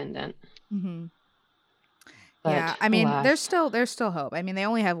independent. mm-hmm. But Yeah, I mean, alas. there's still hope. I mean, they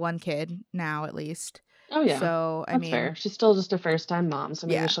only have one kid now, at least. Oh yeah, So I that's mean, fair. She's still just a first-time mom, so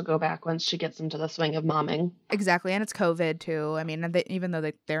maybe yeah, she'll go back once she gets into the swing of momming. exactly. And it's COVID too. I mean, even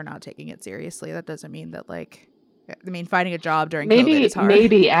though they're not taking it seriously, that doesn't mean that like, I mean, finding a job during COVID is hard.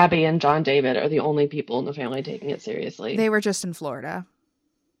 Maybe Abby and John David are the only people in the family taking it seriously. They were just in Florida.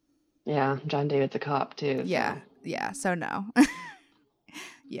 Yeah, John David's a cop too. Yeah, so. yeah. So no.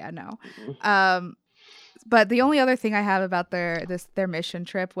 Yeah, no. Mm-hmm. But the only other thing I have about their mission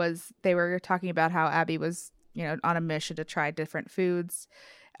trip was they were talking about how Abby was, you know, on a mission to try different foods.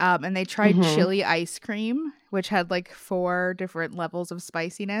 And they tried chili ice cream, which had like 4 different levels of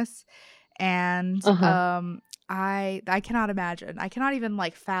spiciness. And I cannot imagine. I cannot even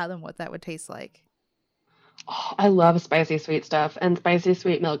like fathom what that would taste like. Oh, I love spicy sweet stuff, and spicy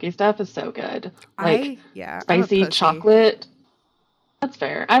sweet milky stuff is so good. Like spicy chocolate. That's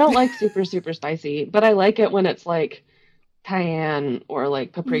fair. I don't like super, super spicy, but I like it when it's like cayenne or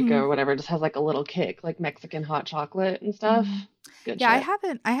like paprika or whatever. It just has like a little kick, like Mexican hot chocolate and stuff. Good yeah,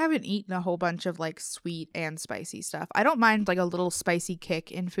 shit. I haven't eaten a whole bunch of like sweet and spicy stuff. I don't mind like a little spicy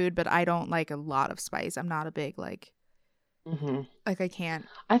kick in food, but I don't like a lot of spice. I'm not a big like like I can't.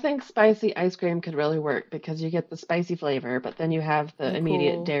 I think spicy ice cream could really work because you get the spicy flavor, but then you have the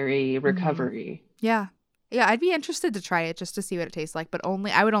immediate dairy recovery. Yeah. Yeah, I'd be interested to try it just to see what it tastes like, but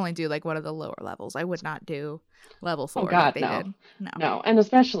I would only do like one of the lower levels. I would not do level 4. Oh God, like they no. did. No, and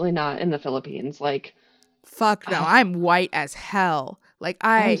especially not in the Philippines. Like, fuck no, I'm white as hell. Like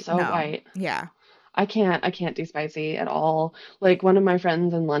I'm so white. Yeah. I can't do spicy at all. Like one of my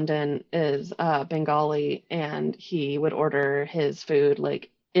friends in London is Bengali, and he would order his food like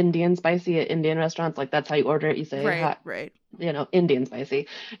Indian spicy at Indian restaurants. Like that's how you order it. You say right. You know, Indian spicy.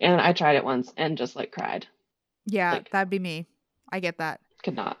 And I tried it once and just like cried. Yeah, like, that'd be me. I get that.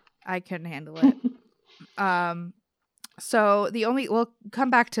 Could not. I couldn't handle it. So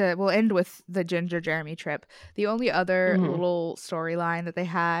we'll end with the Ginger Jeremy trip. The only other little storyline that they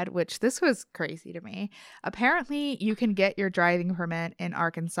had, which this was crazy to me. Apparently you can get your driving permit in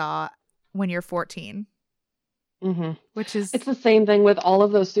Arkansas when you're 14. Which is... It's the same thing with all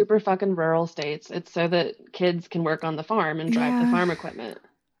of those super fucking rural states. It's so that kids can work on the farm and drive the farm equipment.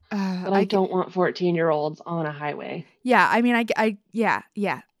 But I don't want 14-year-olds on a highway. Yeah, I mean,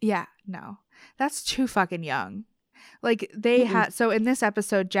 no. That's too fucking young. Like they had, so in this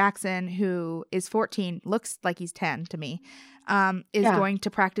episode, Jackson, who is 14, looks like he's 10 to me, is going to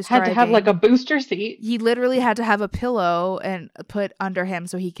practice driving. Had to have like a booster seat. He literally had to have a pillow and put under him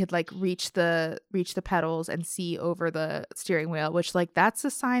so he could like reach the pedals and see over the steering wheel, which like that's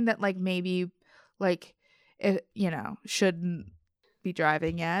a sign that like maybe like it, you know, shouldn't be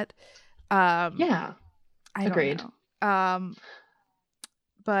driving yet. Yeah. Agreed.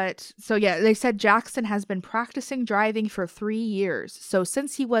 But so yeah, they said Jackson has been practicing driving for 3 years. So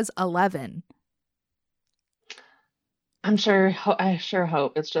since he was 11. I sure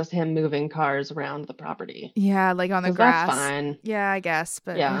hope it's just him moving cars around the property. Yeah, like on the grass. That's fine. Yeah, I guess.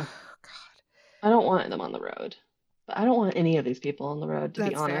 But yeah, God, I don't want them on the road. But I don't want any of these people on the road. To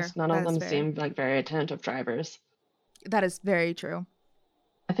be honest, none of them seem like very attentive drivers. That is very true.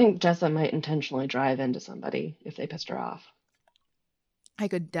 I think Jessa might intentionally drive into somebody if they pissed her off. I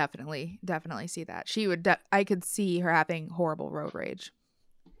could definitely see that. She would. I could see her having horrible road rage.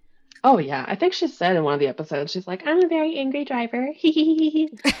 Oh yeah, I think she said in one of the episodes, she's like, "I'm a very angry driver."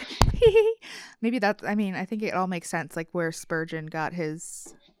 Maybe that's. I mean, I think it all makes sense. Like where Spurgeon got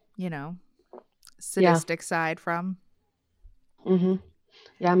his, you know, sadistic side from.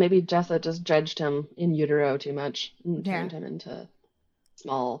 Yeah, maybe Jessa just judged him in utero too much and turned him into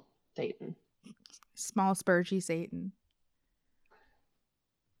small Satan. Small Spurgy Satan.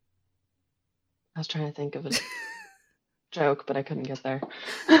 I was trying to think of a joke, but I couldn't get there.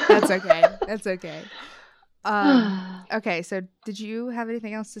 That's okay. That's okay. Okay, so did you have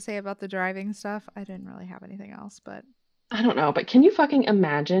anything else to say about the driving stuff? I didn't really have anything else, but I don't know, but can you fucking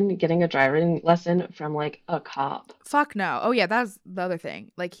imagine getting a driving lesson from like a cop? fuck no. Oh yeah, that's the other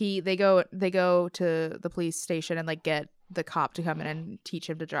thing. Like they go to the police station and like get the cop to come in and teach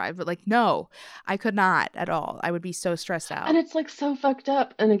him to drive. But like no, I could not at all. I would be so stressed And out. it's like so fucked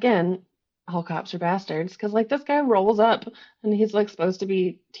up. And again, all cops are bastards because like this guy rolls up and he's like supposed to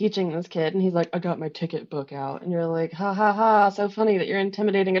be teaching this kid and he's like, I got my ticket book out. And you're like, ha ha ha, so funny that you're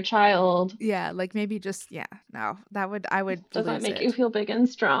intimidating a child. Yeah, like maybe just yeah, no. I would Does that lose make you it. feel big and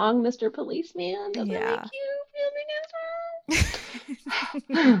strong, Mr. Policeman? Does that make Yeah. you feel big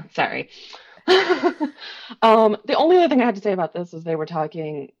and strong? Sorry. The only other thing I had to say about this is they were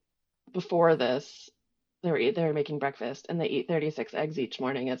talking before this. They were making breakfast and they eat 36 eggs each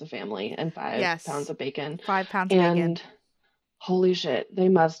morning as a family and 5 pounds Yes. of bacon. 5 pounds of bacon. And holy shit, they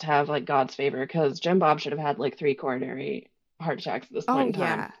must have like God's favor because Jim Bob should have had like 3 coronary heart attacks at this point Oh in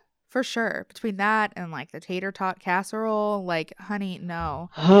time. yeah. For sure. Between that and like the tater tot casserole, like honey, no.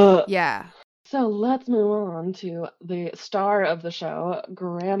 Yeah. So let's move on to the star of the show,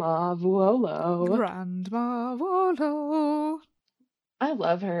 Grandma Vuolo. Grandma Volo. I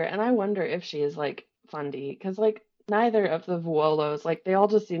love her, and I wonder if she is like fundy because like neither of the Vuolos, like they all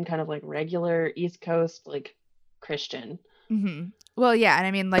just seem kind of like regular East Coast like Christian. Mm-hmm. Well, yeah, and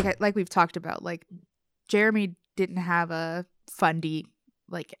I mean, like we've talked about, like Jeremy didn't have a fundy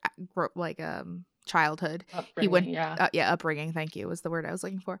like childhood. He went, Upbringing, yeah. upbringing. Thank you was the word I was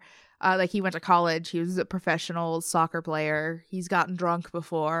looking for. Like he went to college. He was a professional soccer player. He's gotten drunk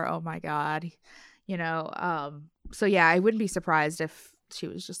before. Oh my god, you know. So yeah, I wouldn't be surprised if she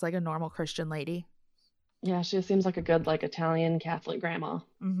was just like a normal Christian lady. Yeah, she seems like a good like Italian Catholic grandma.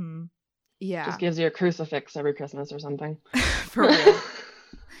 Mm-hmm. Yeah, Just gives you a crucifix every Christmas or something. for real.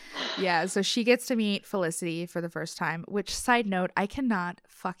 Yeah, so she gets to meet Felicity for the first time, which, side note, I cannot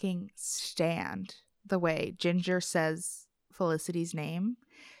fucking stand the way Ginger says Felicity's name.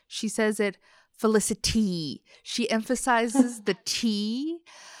 She says it Felicity. She emphasizes the T.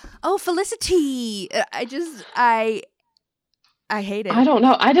 Oh, Felicity. I hate it. I don't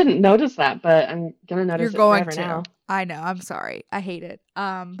know. I didn't notice that, but I'm gonna notice You're it going forever to. now. I know. I'm sorry. I hate it.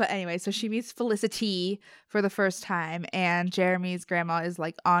 But anyway, so she meets Felicity for the first time, and Jeremy's grandma is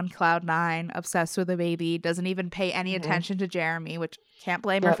like on cloud nine, obsessed with the baby, doesn't even pay any Mhm. attention to Jeremy, which can't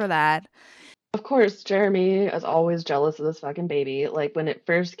blame her Yep. for that. Of course, Jeremy is always jealous of this fucking baby. Like when it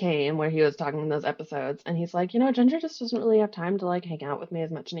first came, where he was talking in those episodes, and he's like, Ginger just doesn't really have time to like hang out with me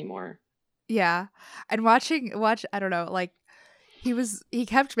as much anymore. Yeah. And watch, I don't know, like he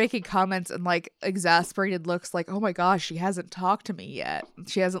kept making comments and like exasperated looks like, oh my gosh, she hasn't talked to me yet.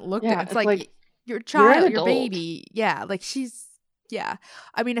 She hasn't looked Yeah, at it's like like your you're an child, your adult. baby. Yeah, like yeah.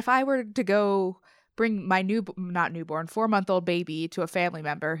 I mean, if I were to go bring my not newborn, 4-month-old baby to a family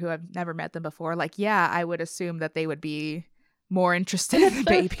member who I've never met them before, like, yeah, I would assume that they would be more interested in the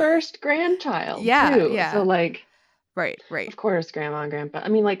Their baby. first grandchild, Yeah, too. yeah. So like, Right. of course, grandma and grandpa. I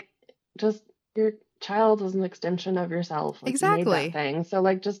mean, like, just your child is an extension of yourself. Like, you made Exactly. that thing. So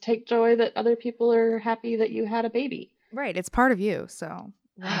like, just take joy that other people are happy that you had a baby. Right. It's part of you. So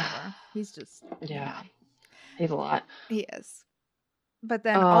whatever. He's just Yeah, he's a lot. He is. But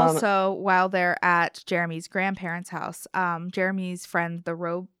then also, while they're at Jeremy's grandparents' house, Jeremy's friend, the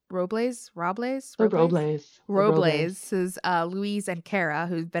Robles is Louise and Kara,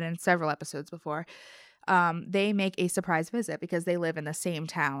 who's been in several episodes before. They make a surprise visit because they live in the same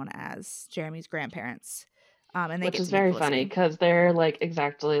town as Jeremy's grandparents. And they Which get is to meet very Felicity. funny because they're like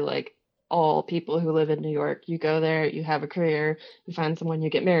exactly like all people who live in New York. You go there, you have a career, you find someone, you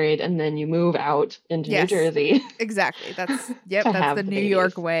get married, and then you move out into New Jersey. Exactly. That's to that's have the the New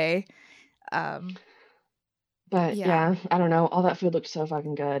York babies. way. But yeah, I don't know. All that food looked so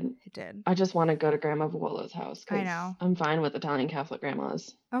fucking good. It did. I just want to go to Grandma Vuolo's house I because know. I'm fine with Italian Catholic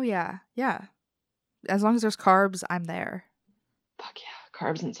grandmas. Oh yeah, yeah. As long as there's carbs, I'm there. Fuck yeah,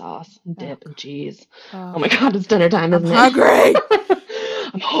 carbs and sauce and dip and cheese. Oh Oh my god, it's dinner time, isn't hungry.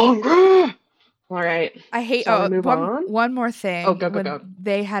 I'm hungry. All right. I hate. Shall we move on? One more thing. Oh, go.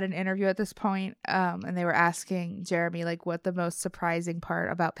 They had an interview at this point, and they were asking Jeremy like what the most surprising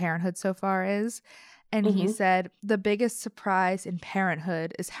part about Parenthood so far is, and he said the biggest surprise in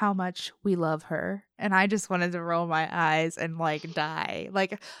Parenthood is how much we love her. And I just wanted to roll my eyes and like die.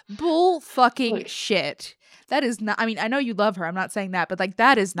 Like bull fucking shit. That is not. I mean, I know you love her. I'm not saying that, but like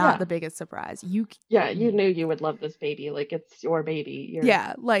that is not the biggest surprise. You knew you would love this baby. Like it's your baby.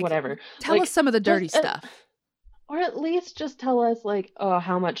 Like whatever. Tell us some of the dirty stuff. Or at least just tell us like, oh,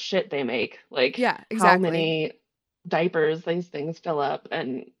 how much shit they make. Like, exactly. How many diapers these things fill up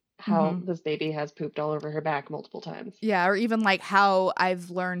and how this baby has pooped all over her back multiple times. Yeah, or even like how I've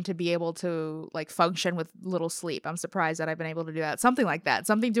learned to be able to like function with little sleep. I'm surprised that I've been able to do that. Something like that.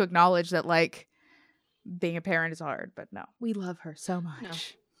 Something to acknowledge that like being a parent is hard, but no, we love her so much. No.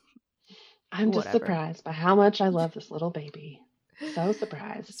 I'm just surprised by how much I love this little baby. So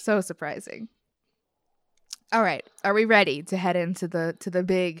surprised. So surprising. All right, are we ready to head into the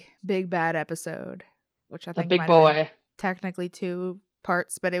big bad episode, which I think the big boy. Technically 2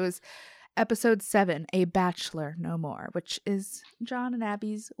 parts, but it was episode 7, A Bachelor No More, which is John and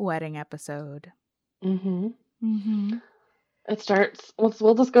Abby's wedding episode. It starts.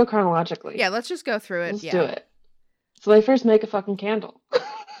 We'll just go chronologically. Yeah, let's just go through it. Let's do it. So they first make a fucking candle.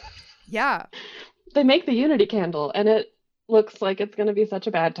 Yeah. They make the Unity candle, and it looks like it's going to be such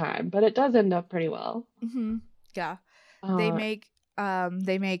a bad time, but it does end up pretty well. Yeah. They make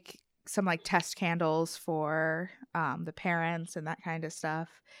some like test candles for the parents and that kind of stuff.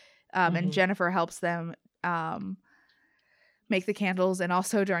 And Jennifer helps them make the candles, and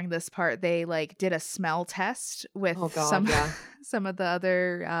also during this part they like did a smell test with some of the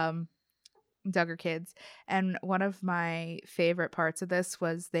other Duggar kids, and one of my favorite parts of this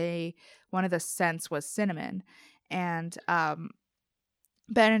was one of the scents was cinnamon, and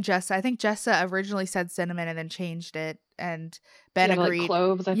Ben and Jessa, I think Jessa originally said cinnamon and then changed it, and Ben agreed. Like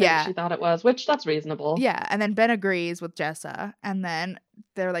cloves, I think she thought it was, which that's reasonable. Yeah, and then Ben agrees with Jessa, and then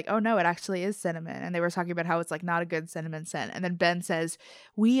they're like, oh no, it actually is cinnamon, and they were talking about how it's like not a good cinnamon scent, and then Ben says,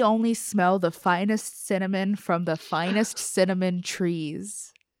 we only smell the finest cinnamon from the finest cinnamon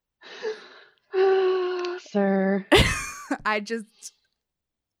trees. Sir.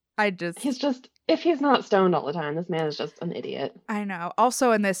 He's just, if he's not stoned all the time, this man is just an idiot. I know.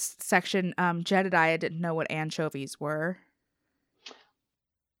 Also in this section, Jedediah didn't know what anchovies were.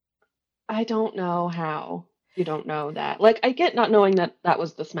 I don't know how you don't know that. Like, I get not knowing that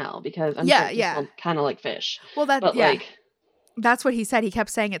was the smell, because I'm sure it smelled kind of like fish. Well, that's what he said. He kept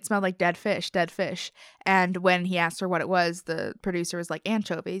saying it smelled like dead fish. And when he asked her what it was, the producer was like,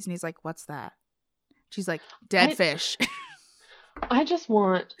 anchovies. And he's like, what's that? She's like, dead fish. I just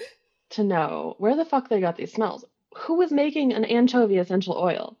want to know where the fuck they got these smells. Who was making an anchovy essential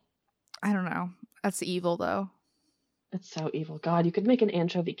oil? I don't know. That's evil, though. It's so evil. God, you could make an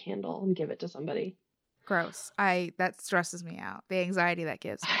anchovy candle and give it to somebody. Gross. That stresses me out. The anxiety that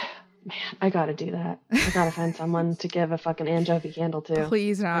gives me. Man, I gotta do that. I gotta find someone to give a fucking anchovy candle to.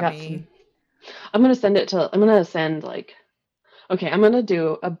 Please not me. I'm gonna send like, okay, I'm gonna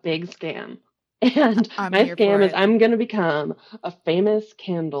do a big scam. And my scam is I'm going to become a famous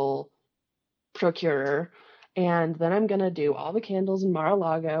candle procurer. And then I'm going to do all the candles in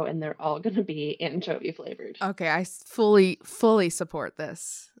Mar-a-Lago, and they're all going to be anchovy flavored. Okay, I fully support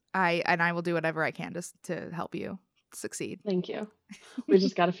this. I will do whatever I can to help you succeed. Thank you. We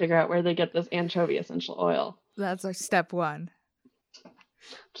just got to figure out where they get this anchovy essential oil. That's our step 1.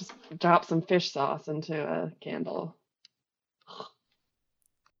 Just drop some fish sauce into a candle.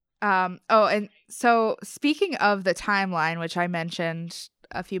 And so speaking of the timeline, which I mentioned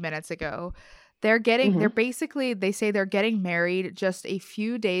a few minutes ago, they're basically, they say they're getting married just a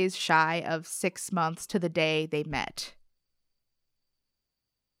few days shy of 6 months to the day they met.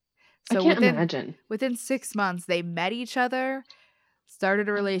 So I can't imagine. Within 6 months, they met each other, started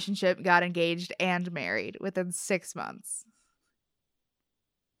a relationship, got engaged, and married within 6 months.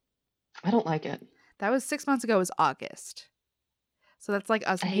 I don't like it. That was 6 months ago, was August. So that's like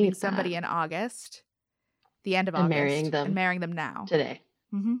us meeting somebody in August, the end of August, and marrying them now. Today.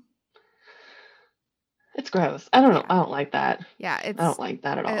 It's gross. I don't know. I don't like that. Yeah, I don't like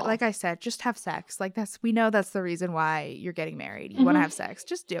that at all. Like I said, just have sex. Like we know that's the reason why you're getting married. You want to have sex.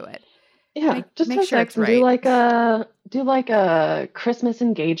 Just do it. Yeah, just make have sure sex and right. do like a Christmas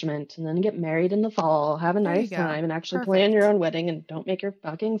engagement, and then get married in the fall. Have a nice time, and actually plan your own wedding, and don't make your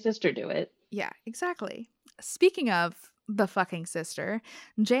fucking sister do it. Yeah, exactly. Speaking of the fucking sister,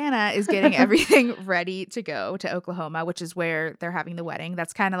 Jana is getting everything ready to go to Oklahoma, which is where they're having the wedding.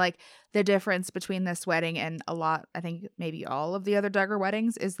 That's kind of like the difference between this wedding and I think maybe all of the other Duggar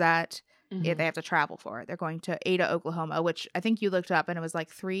weddings, is that they have to travel for it. They're going to Ada, Oklahoma, which I think you looked up and it was like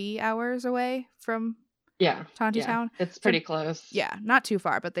 3 hours away from Tontitown. Yeah, it's pretty close. Yeah, not too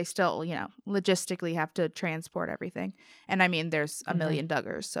far, but they still, logistically have to transport everything. And I mean, there's a million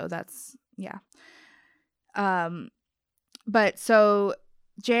Duggars, so that's, But so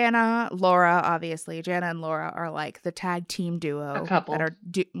Jana and Laura are like the tag team duo. A couple.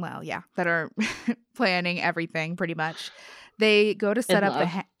 That are planning everything pretty much. They go to set up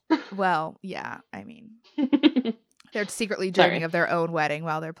I mean, they're secretly dreaming of their own wedding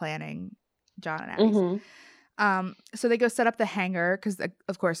while they're planning John and Abby's. So they go set up the hangar because,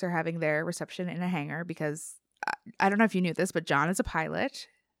 of course, they're having their reception in a hangar because I don't know if you knew this, but John is a pilot.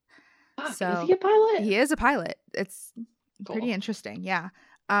 Fuck, is So he a pilot? he is a pilot. It's pretty Cool. interesting. Yeah.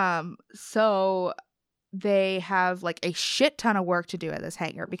 So they have like a shit ton of work to do at this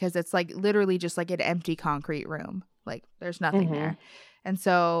hangar because it's like literally just like an empty concrete room. Like there's nothing Mhm. there. And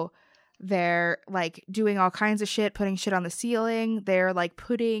so they're like doing all kinds of shit, putting shit on the ceiling. They're like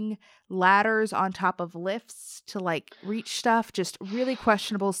putting ladders on top of lifts to like reach stuff. Just really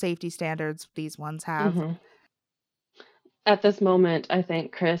questionable safety standards these ones have. Mhm. At this moment, I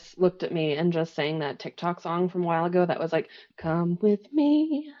think Chris looked at me and just sang that TikTok song from a while ago that was like, "Come with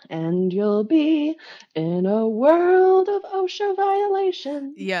me and you'll be in a world of OSHA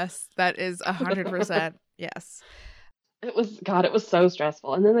violations." Yes, that is 100%. Yes. It was so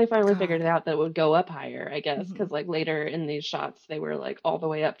stressful. And then they finally figured God. it out that it would go up higher, I guess, Mhm. because like later in these shots, they were like all the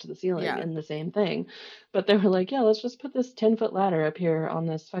way up to the ceiling Yeah. in the same thing. But they were like, yeah, let's just put this 10-foot ladder up here on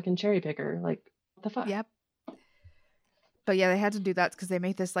this fucking cherry picker. Like, what the fuck? Yep. But yeah, they had to do that because they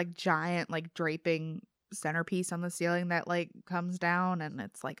make this like giant like draping centerpiece on the ceiling that like comes down and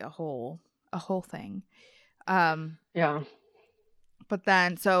it's like a whole thing. Yeah. But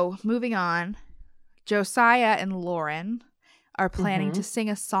then so moving on, Josiah and Lauren are planning to Mm-hmm. sing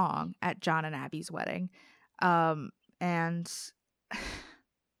a song at John and Abby's wedding. And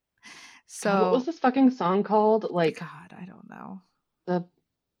God, what was so this fucking song called? Like God, I don't know. the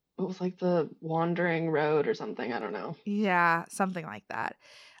it was like the Wandering Road or something. I don't know. Yeah, something like that.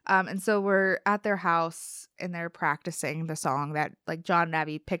 And so we're at their house and they're practicing the song that like John and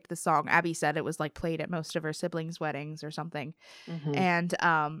Abby picked the song. Abby said it was like played at most of her siblings' weddings or something. Mm-hmm. And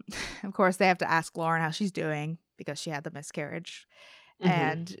of course they have to ask Lauren how she's doing because she had the miscarriage. Mm-hmm.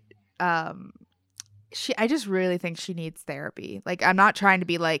 And um I just really think she needs therapy. Like I'm not trying to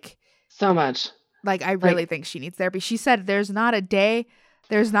be So much. like I really Like, think she needs therapy. She said there's not a day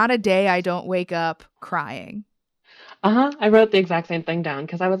I don't wake up crying. I wrote the exact same thing down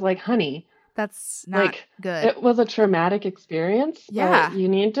because I was like, honey, That's not like good. it was a traumatic experience, but Yeah. you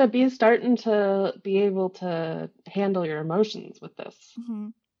need to be starting to be able to handle your emotions with this. Hmm.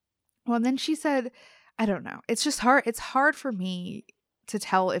 Well, and then she said, I don't know. It's just hard. It's hard for me to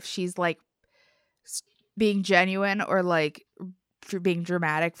tell if she's like being genuine or like being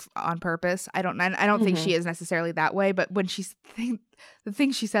dramatic on purpose. I don't think Hmm. she is necessarily that way. But when the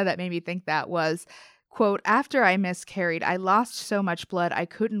thing she said that made me think that was, quote, after I miscarried, I lost so much blood I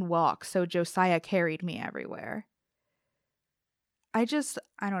couldn't walk. So Josiah carried me everywhere. I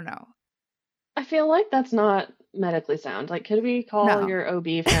don't know. I feel like that's not medically sound. Like, could we call No. your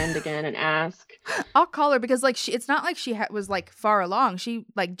OB friend again and ask? I'll call her because like it's not like she was like far along. She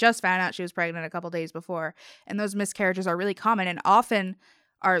like just found out she was pregnant a couple days before, and those miscarriages are really common and often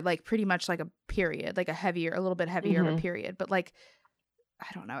are like pretty much like a period, like a little bit heavier of a Hmm. period. But like I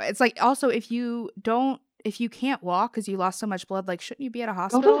don't know. It's like also if you can't walk because you lost so much blood, like shouldn't you be at a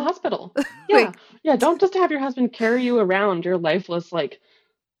Go to the hospital? hospital. Yeah, Like yeah. Don't just have your husband carry you around your lifeless, like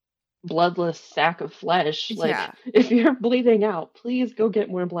bloodless sack of flesh. Like, yeah. if you're bleeding out, please go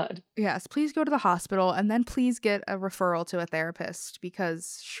get more blood. Yes, please go to the hospital and then please get a referral to a therapist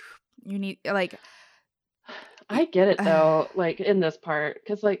because you need like I get it though, like in this part,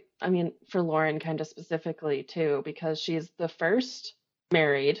 because like I mean, for Lauren kind of specifically too, because she's the first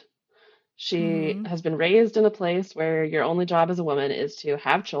married. She mhm. has been raised in a place where your only job as a woman is to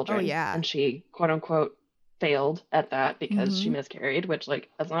have Oh children, yeah. and she quote unquote failed at that because she Mhm. miscarried, which like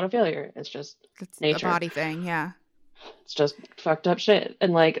that's not a failure. It's just It's a nature. body thing, yeah. It's just fucked up shit.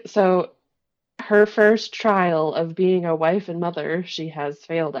 And like so her first trial of being a wife and mother, she has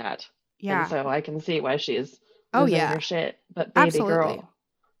failed at. And Yeah. so I can see why she's Oh, losing yeah. her shit. But baby Absolutely. girl,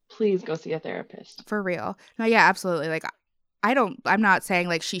 please go see a therapist. For real. No, yeah, absolutely. Like, I'm not saying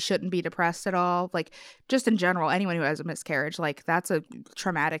like she shouldn't be depressed at all. Like, just in general, anyone who has a miscarriage, like, that's a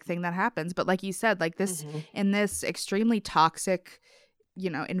traumatic thing that happens. But like you said, like, Hmm. in this extremely toxic,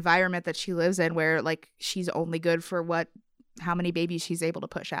 environment that she lives in where like she's only good for how many babies she's able to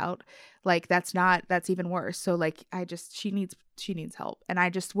push out. Like, that's even worse. So, like, she needs help. And I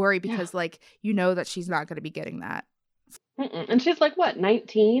just worry Yeah. because, like, that she's not going to be getting that. Mm-mm. And she's like, what,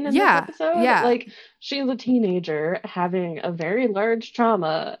 19 in this Yeah. episode? Yeah. Like, she's a teenager having a very large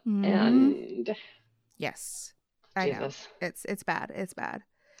trauma. Hmm. And Yes. I know. Jesus. It's bad. It's bad.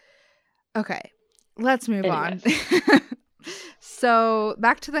 Okay. Let's move on. Anyways. So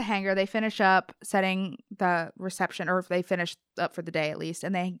back to the hangar, they finish up setting the reception, or if they finish up for the day at least,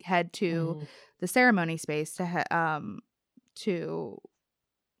 and they head to Mhm. the ceremony space to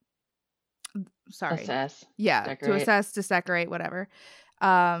sorry, Assess, yeah, to decorate. assess, to decorate, whatever.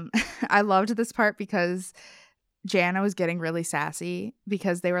 I loved this part because Jana was getting really sassy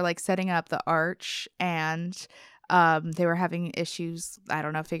because they were like setting up the arch and they were having issues, I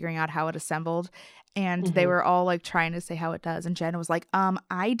don't know, figuring out how it assembled. And they were all like trying to say how it does. And Jana was like,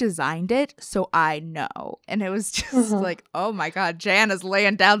 I designed it, so I know. And it was just like, oh my God, Jana's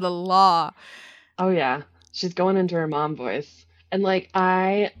laying down the law. Oh, yeah. She's going into her mom voice. And like,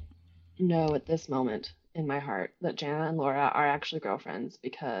 I know at this moment in my heart that Jana and Laura are actually girlfriends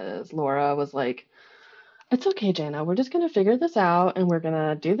because Laura was like, it's okay, Jana. We're just going to figure this out and we're going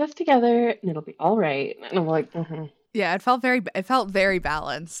to do this together and it'll be all right. And I'm like, Yeah, it felt very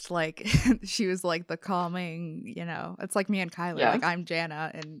balanced. Like she was like the calming, you know, it's like me and Kyler. Yeah. Like I'm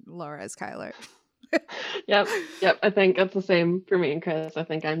Jana and Laura is Kyler. Yep. I think it's the same for me and Chris. I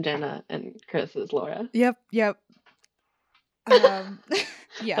think I'm Jana and Chris is Laura. Yep. Yeah.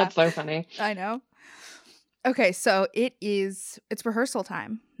 That's so funny. I know. Okay, so it's rehearsal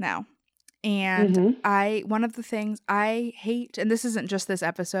time now. And one of the things I hate, and this isn't just this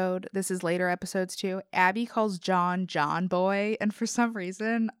episode, this is later episodes too, Abby calls John Boy, and for some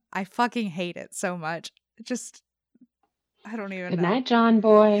reason, I fucking hate it so much. I don't even know. Good night, John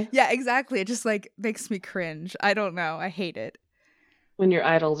Boy. Yeah, exactly. It just like makes me cringe. I don't know. I hate it. When your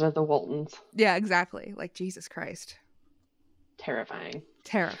idols are the Waltons. Yeah, exactly. Like, Jesus Christ. Terrifying.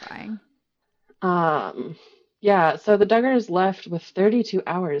 Yeah, so the Duggars left with 32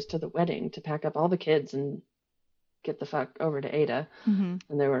 hours to the wedding to pack up all the kids and get the fuck over to Ada. And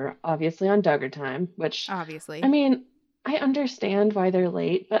they were obviously on Duggar time, which... Obviously. I mean, I understand why they're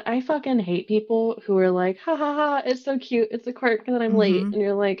late, but I fucking hate people who are like, ha ha ha, it's so cute, it's a quirk that I'm late. And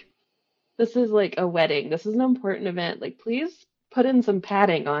you're like, this is like a wedding. This is an important event. Like, please put in some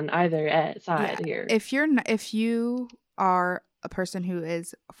padding on either side here. If you are a person who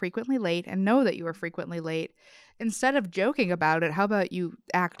is frequently late and know that you are frequently late, instead of joking about it, how about you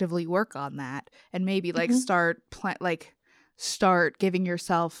actively work on that and maybe like start giving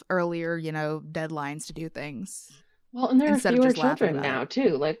yourself earlier, you know, deadlines to do things. Well, and there are fewer children now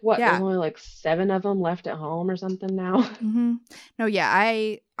too. Like what? Yeah. There's only like 7 of them left at home or something now. No,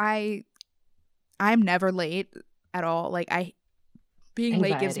 yeah, I'm never late at all. Like being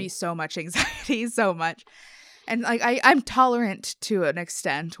late gives me so much anxiety, so much. And like I'm tolerant to an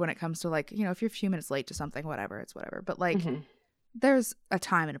extent when it comes to like, you know, if you're a few minutes late to something, whatever, it's whatever. But like there's a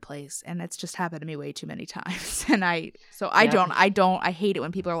time and a place, and it's just happened to me way too many times. And I hate it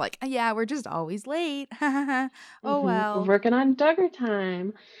when people are like, yeah, we're just always late. Oh well. We're working on Duggar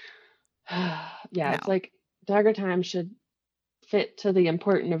time. It's like Duggar time should fit to the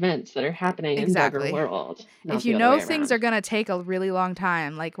important events that are happening in Duggar world. If you know things are going to take a really long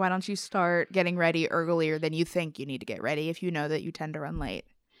time, like why don't you start getting ready earlier than you think you need to get ready if you know that you tend to run late?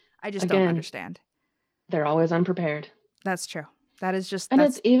 I just don't understand. They're always unprepared. That's true. That is just... And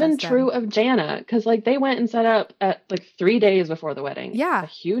it's even true of Jana, because like they went and set up at like 3 days before the wedding. Yeah. A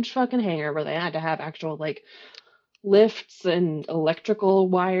huge fucking hangar where they had to have actual like lifts and electrical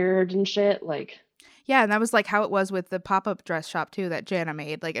wired and shit. Like... Yeah, and that was like how it was with the pop-up dress shop too that Jana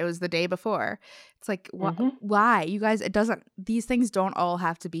made. Like it was the day before. It's like, why? You guys, these things don't all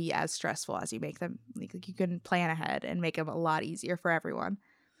have to be as stressful as you make them. Like you can plan ahead and make them a lot easier for everyone.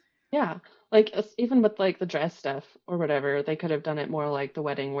 Yeah, like even with like the dress stuff or whatever, they could have done it more like the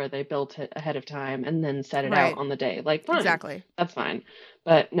wedding where they built it ahead of time and then set it out on the day. Like, fine, exactly, that's fine.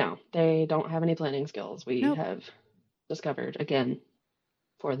 But no, they don't have any planning skills. We have discovered again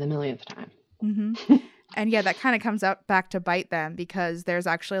for the millionth time. And yeah, that kind of comes out back to bite them because there's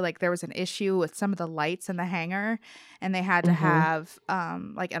actually like there was an issue with some of the lights in the hangar, and they had to have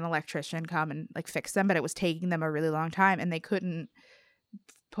like an electrician come and like fix them, but it was taking them a really long time, and they couldn't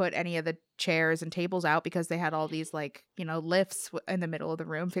put any of the chairs and tables out because they had all these like, you know, lifts in the middle of the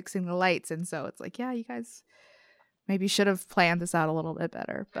room fixing the lights. And so it's like, yeah, you guys maybe should have planned this out a little bit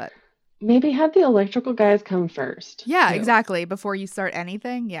better, but maybe have the electrical guys come first. Yeah, too. Exactly. Before you start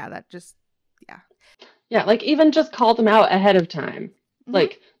anything. Yeah, that just, yeah, like even just call them out ahead of time.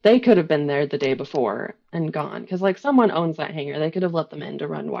 Like they could have been there the day before and gone because like someone owns that hangar. They could have let them in to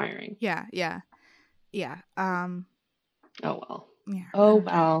run wiring. Yeah. Oh well. Yeah. Oh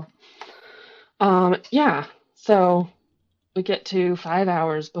well. Yeah. So we get to 5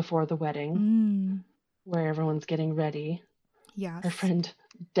 hours before the wedding, where everyone's getting ready. Yeah. Our friend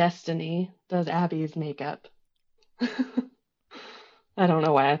Destiny does Abby's makeup. I don't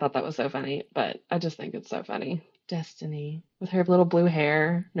know why I thought that was so funny, but I just think it's so funny. Destiny with her little blue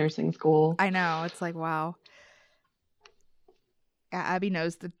hair, nursing school. I know, it's like, wow. Yeah, Abby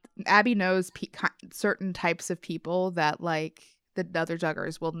knows certain types of people that like the other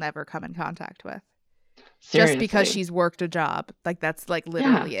Duggars will never come in contact with. Seriously. Just because she's worked a job. Like that's like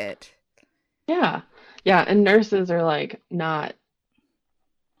literally it. Yeah. Yeah, and nurses are like not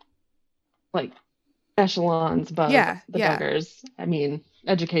like echelons above Yeah, the yeah. Duggars. I mean,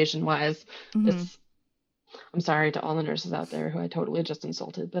 education wise, Hmm. it's I'm sorry to all the nurses out there who I totally just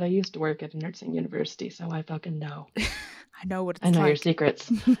insulted, but I used to work at a nursing university, so I fucking know. I know what I it's know your like.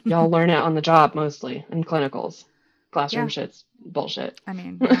 secrets. Y'all learn it on the job mostly in clinicals. Classroom Yeah, shit's bullshit. I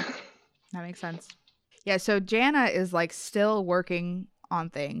mean, yeah, that makes sense. Yeah, so Jana is like still working on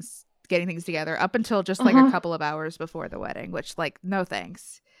things, getting things together up until just like a Uh-huh. couple of hours before the wedding, which like no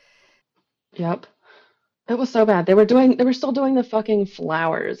thanks. Yep. It was so bad. They were still doing the fucking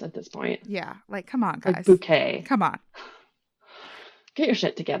flowers at this point. Yeah, like come on, Like guys. bouquet. Come on. Get your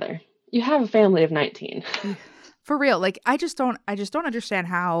shit together. You have a family of 19. Yeah. For real. Like I just don't understand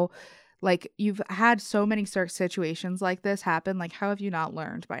how like you've had so many situations like this happen. Like how have you not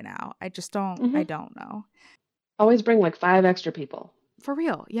learned by now? I Hmm. don't know. Always bring like 5 extra people. For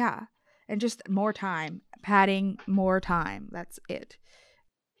real. Yeah. And just more time, padding more time. That's it.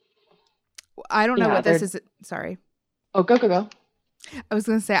 I don't know Yeah, what this they're is. Sorry. oh go go go. I was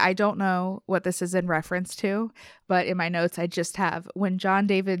going to say, I don't know what this is in reference to, but in my notes, I just have when John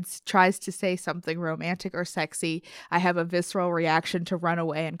Davids tries to say something romantic or sexy, I have a visceral reaction to run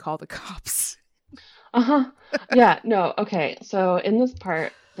away and call the cops. Uh-huh. Yeah, no, okay. So in this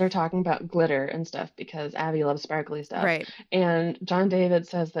part, they're talking about glitter and stuff because Abby loves sparkly stuff. Right. And John David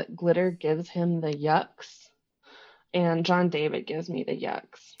says that glitter gives him the yucks, and John David gives me the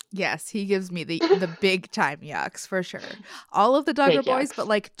yucks. Yes, he gives me the big time yucks for sure. All of the Duggar Fake boys, but yucks.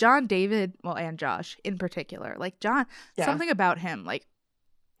 like John David, well, and Josh in particular. Like John, Yeah. something about him, like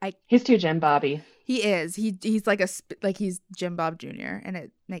I He's too Jim Bobby. he is. He's like like he's Jim Bob Jr. and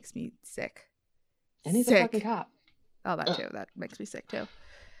it makes me sick. And he's a fucking Sick. cop. Oh, that Ugh. too. That makes me sick too.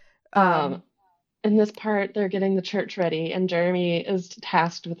 Um, Um, in this part, they're getting the church ready, and Jeremy is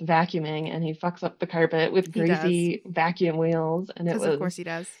tasked with vacuuming, and he fucks up the carpet with he does. greasy vacuum wheels, and it Because of course was he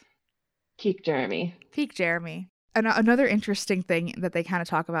does. peak Jeremy. Peak Jeremy. And another interesting thing that they kind of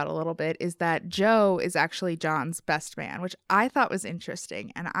talk about a little bit is that Joe is actually John's best man, which I thought was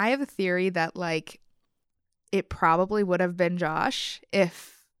interesting. And I have a theory that like it probably would have been Josh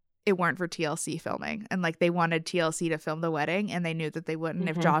if it weren't for TLC filming and like they wanted TLC to film the wedding and they knew that they wouldn't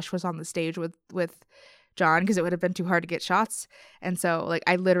if Hmm. Josh was on the stage with John because it would have been too hard to get shots. And so like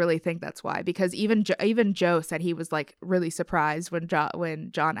I literally think that's why because even Joe said he was like really surprised when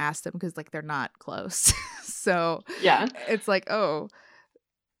John asked him because like they're not close. So Yeah. it's like, oh,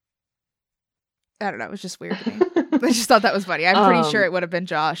 I don't know, it was just weird to me. I just thought that was funny. I'm pretty sure um, it would have been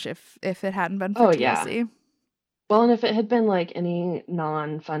Josh if it hadn't been for oh yeah. TLC. Well, and if it had been like any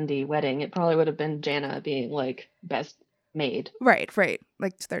non-fundy wedding, it probably would have been Jana being like best maid. Right, right.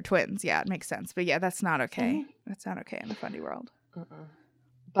 Like they're twins. Yeah, it makes sense. But yeah, that's not okay. Mhm. That's not okay in the fundy world. Uh-uh.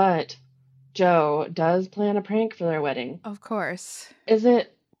 But Joe does plan a prank for their wedding. Of course. Is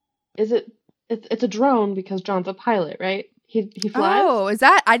it? Is it? It's a drone because John's a pilot, right? He flies. Oh, is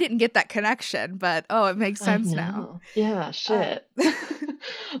that? I didn't get that connection, but oh, it makes I sense now. know. Yeah, Uh, shit.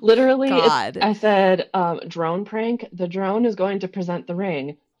 Literally, it's God. I said drone prank. The drone is going to present the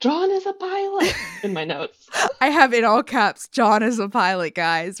ring. John is a pilot in my notes. I have in all caps, John is a pilot,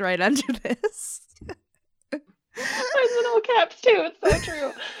 guys, right under this. Mine's in all caps too. It's so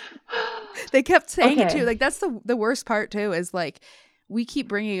true. They kept saying it too. Okay. Like that's the worst part too is like we keep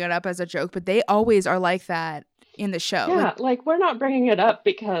bringing it up as a joke, but they always are like that in the show. Like Yeah, like we're not bringing it up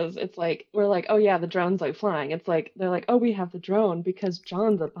because it's like we're like, oh yeah, the drone's like flying. It's like they're like, oh, we have the drone because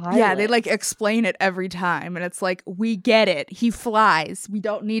John's a yeah, they pilot. like explain it every time and it's like we get it. He flies. We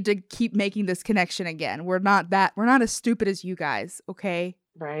don't need to keep making this connection again. We're not as stupid as you guys, okay?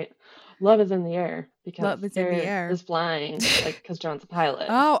 Right? Love is in the air because Love is in the air air. is flying, like because John's a pilot.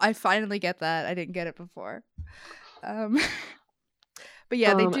 Oh, I finally get that. I didn't get it before. Um but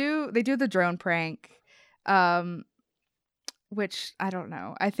yeah, they Um, do the drone prank. Um which I don't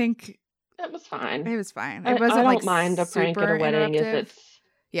know. I think it was fine. it was fine. It I wasn't like don't mind a prank at super a wedding if interruptive. it's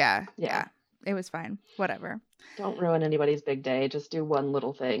Yeah, yeah. yeah. It was fine. Whatever. Don't ruin anybody's big day. Just do one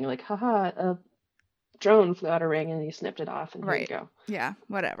little thing, like haha, a drone flew out a ring and you snipped it off, and here you Right. go. Yeah,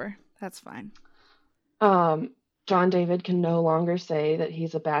 whatever. That's fine. John David can no longer say that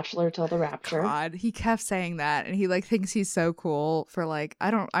he's a bachelor till the rapture. God, he kept saying that and he like thinks he's so cool for like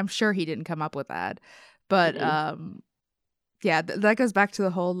I'm sure he didn't come up with that. But Mm-mm. yeah, that goes back to the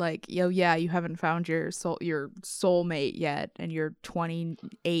whole like, yo, yeah, you haven't found your soulmate yet and you're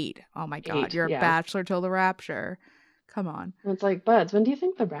 28. Oh my God, you're a Yeah. bachelor till the rapture. Come on. And it's like, Buds, when do you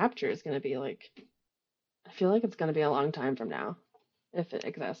think the rapture is going to be? Like, I feel like it's going to be a long time from now. if it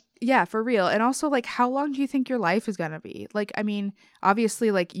exists. Yeah, for real. And also, like, how long do you think your life is gonna be? Like, I mean,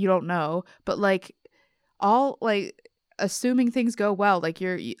 obviously, like, you don't know, but like, all like, assuming things go well, like,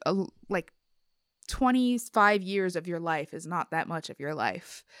 like 25 years of your life is not that much of your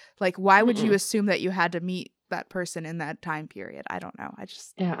life. Like, why would you Mm-mm. assume that you had to meet that person in that time period? I don't know.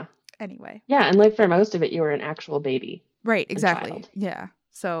 Yeah. Anyway. Yeah, and like for most of it, you were an actual baby, Right, a exactly. child. Yeah.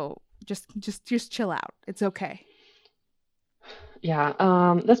 So just chill out. It's okay. Yeah.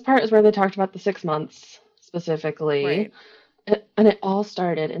 This part is where they talked about the 6 months specifically, Right. and it all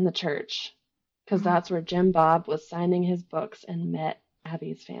started in the church, because Oh, that's where Jim Bob was signing his books and met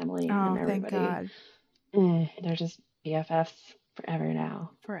Abby's family and oh, thank everybody. God. They're just BFFs forever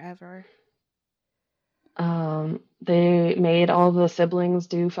now. Forever. They made all the siblings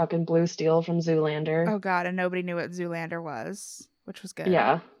do fucking blue steel from Zoolander. Oh God, and nobody knew what Zoolander was, which was good.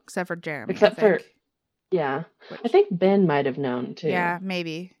 Yeah, Except for Jeremy, I except for, think. yeah, I Which, think Ben might have known too, yeah,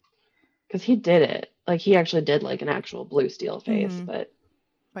 maybe. because he did it. Like he actually did like an actual blue steel face, Mm-hmm. but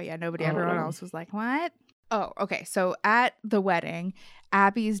But yeah, I don't everyone know. else was like, what? Oh, okay. So at the wedding,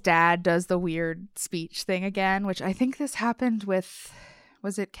 Abby's dad does the weird speech thing again, which I think this happened with,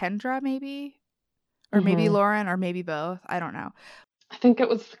 was it Kendra maybe? Or maybe hmm Lauren, or maybe both. I don't know. I think it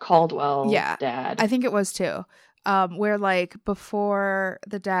was Caldwell's Yeah, dad. I think it was too. Where like before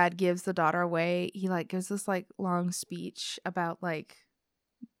the dad gives the daughter away, he like gives this like long speech about like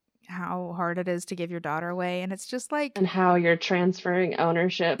how hard it is to give your daughter away, and it's just like, And how you're transferring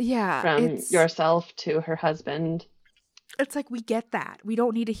ownership yeah, from yourself to her husband. it's like, we get that. We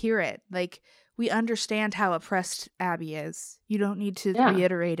don't need to hear it. Like, we understand how oppressed Abby is. You don't need to Yeah,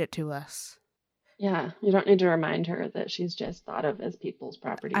 reiterate it to us yeah. You don't need to remind her that she's just thought of as people's as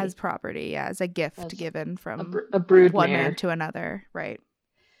property, property, yeah, as a gift as given from a brood one man mare. to another, right?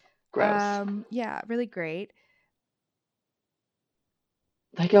 Gross. Yeah, really great.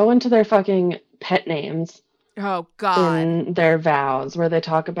 They go into their fucking pet names Oh God. in their vows, where they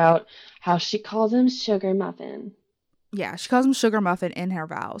talk about how she calls him Sugar Muffin. Yeah, she calls him Sugar Muffin in her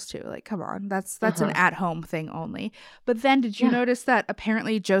vows too. Like, come on, Uh that's an huh. at-home thing only. But then, did you Yeah. notice that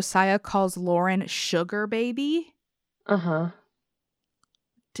apparently Josiah calls Lauren Sugar Baby? Uh huh.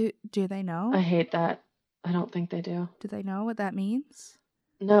 Do they I know? hate that. I don't think they do. Do they know what that means?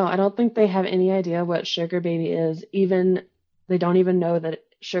 No, I don't think they have any idea what sugar baby is. Even they don't even know that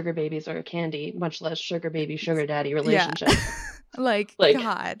sugar babies are a candy, much less sugar baby sugar daddy Yeah. relationship. Like, Like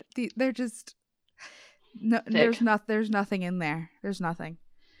God, they're just no. sick. There's nothing in there. There's nothing.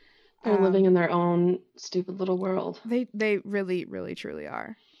 They're living in their own stupid little world. They really really truly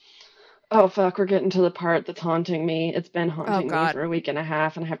are. Oh fuck, we're getting to the part that's haunting me. It's been Oh haunting me God, for a week and a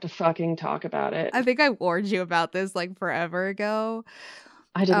half, and I have to fucking talk about it. I think I warned you about this like forever ago.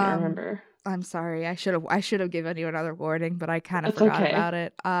 I didn't Um, remember. I'm sorry. I should have given you another warning, but I kind of It's forgot okay. about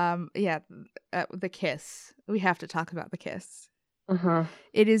it. Yeah, the kiss. We have to talk about the kiss. Uh-huh.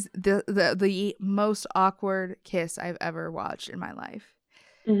 It is the most awkward kiss I've ever watched in my life.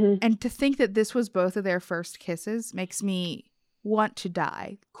 Mm-hmm. And to think that this was both of their first kisses makes me want to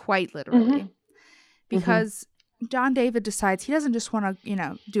die, quite Mm-hmm. literally. Because John David decides he doesn't just want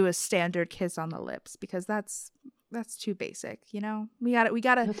to, do a standard kiss on the lips, because that's too basic, We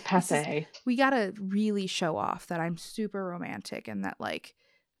gotta That's passe. we gotta really show off that I'm super romantic and that like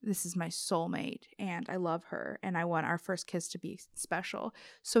this is my soulmate and I love her and I want our first kiss to be special.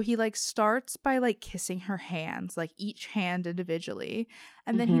 So he like starts by like kissing her hands, like each hand individually,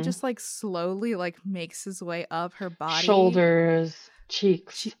 and then he Mm-hmm. just like slowly like makes his way up her body, Shoulders,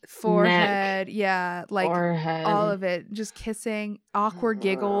 cheeks, neck, forehead, yeah, like all forehead. of it, just kissing, awkward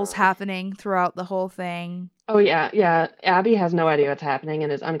giggles happening throughout the whole thing. Oh yeah, yeah. Abby has no idea what's happening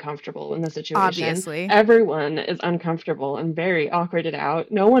and is uncomfortable in the situation. Obviously. Everyone is uncomfortable and very awkwarded out.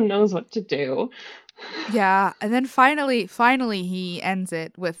 No one knows what to do. Yeah, and then finally he ends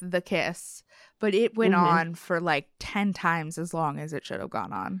it with the kiss, but it went hmm on for like 10 times as long as it should have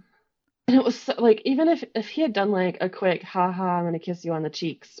gone on. And it was so, like, even if he had done like a quick "ha ha, I'm gonna kiss you on the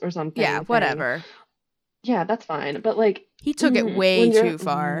cheeks" or Yeah, something thing, whatever. yeah, that's fine. But like He took it way when you're too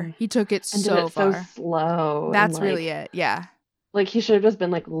far. He took it and did so it so far. slow and That's really it. Yeah. like he should have just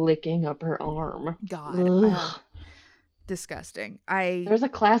been like licking up her arm. God. Ugh. Disgusting. There's a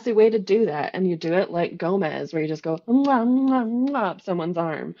classy way to do that, and you do it like Gomez, where you just go mwah, mwah, mwah, up someone's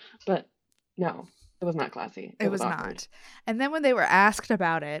arm. But no, it was not classy. It It was was awkward. not. And then when they were asked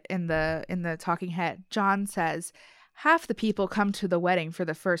about it in the talking head, John says, "Half the people come to the wedding for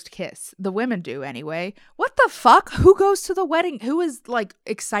the first kiss. The women do anyway." What the fuck? Who goes to the wedding? Who is like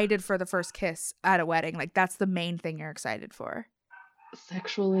excited for the first kiss at a wedding? Like that's the main thing you're excited for.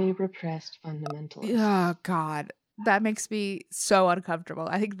 Sexually repressed fundamentalists. Oh God. That makes me so uncomfortable.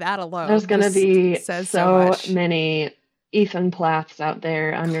 I think that alone There's gonna just be says so so much. many Ethan Plaths out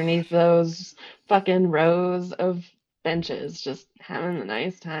there underneath those fucking rows of benches, just having a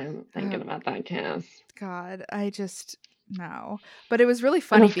nice time thinking about that kiss. God, I just no. But it was really And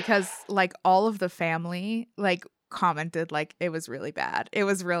funny of, because like all of the family like commented like it was really bad. It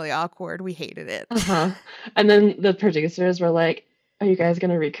was really awkward. We hated it. uh-huh. And then the producers were like, "Are you guys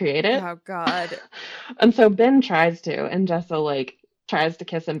gonna recreate it?" Oh God. And so Ben tries to, and Jessa like tries to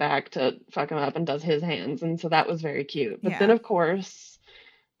kiss him back to fuck him up and does his hands, and so that was very cute. But then Yeah. of course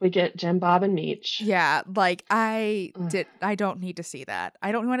we get Jim Bob and Meech. Yeah, like I Ugh. don't need to see that.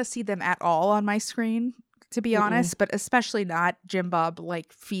 I don't want to see them at all on my screen, to be Mm-mm. honest, but especially not Jim Bob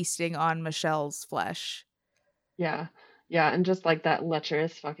like feasting on Michelle's flesh. Yeah. Yeah, and just like that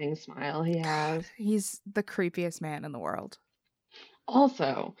lecherous fucking smile he has. He's the creepiest man in the world.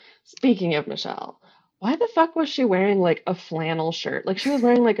 Also, speaking of Michelle, why the fuck was she wearing like a flannel shirt? Like she was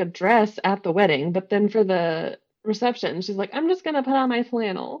wearing like a dress at the wedding, but then for the reception, she's like, I'm just gonna put on my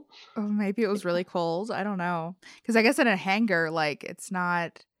flannel. Oh, maybe it was really cold. I don't know. Because I guess in a hangar, like it's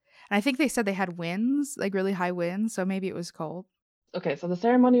not. And I think they said they had winds, like really high winds, so maybe it was cold. Okay, so the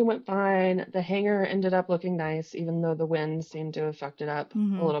ceremony went fine. The hangar ended up looking nice, even though the wind seemed to have fucked it up a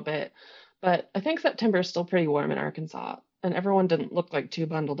little bit. But I think September is still pretty warm in Arkansas, and everyone didn't look like too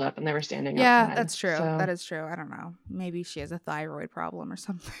bundled up, and they were standing Yeah, outside. that's true. So That is true. I don't know. Maybe she has a thyroid problem or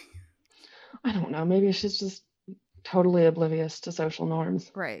something. I don't know. Maybe she's just totally oblivious to social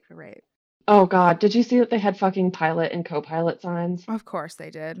norms. Right. Oh God, did you see that they had fucking pilot and co-pilot signs? Of course they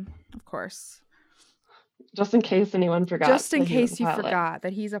did. Of course. Just in case anyone forgot. Just in that he was case a you pilot. forgot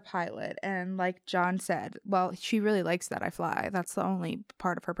that he's a pilot. And like John said, well, she really likes that I fly. That's the only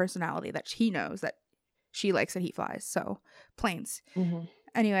part of her personality that he knows, that she likes that he flies. So planes. Mhm.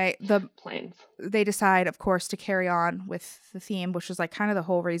 Anyway, Planes. they decide, of course, to carry on with the theme, which was like kind of the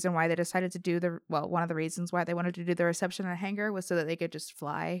whole reason why they decided to do one of the reasons why they wanted to do the reception in a hangar was so that they could just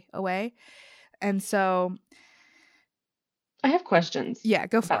fly away. And so, I have questions. yeah,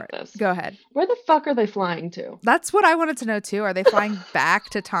 go for about it. this. Go ahead. Where the fuck are they flying to? That's what I wanted to know too. Are they flying back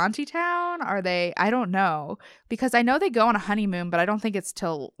to Tontitown? Are they? I don't know, because I know they go on a honeymoon, but I don't think it's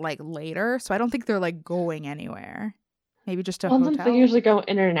till like later. So I don't think they're like going anywhere. Maybe just a Well, hotel. since they usually go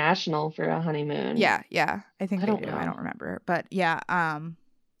international for a honeymoon. Yeah. I think I they don't do. know. I don't remember, but yeah.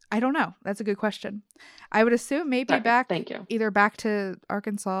 I don't know. That's a good question. I would assume maybe Sorry, back, thank you. either back to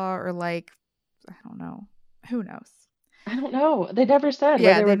Arkansas or like, I don't know. Who knows? I don't know. They never said Yeah,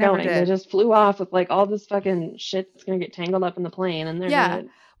 where they they were never going. They did. just flew off with like all this fucking shit that's gonna get tangled up in the plane, and they're gonna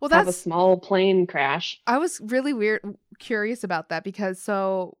Well, have a that's. small plane crash. I was really curious about that because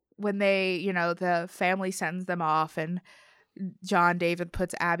so when they, the family sends them off and John David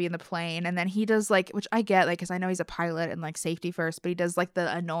puts Abby in the plane, and then he does like, which I get, like, because I know he's a pilot and like safety first, but he does like the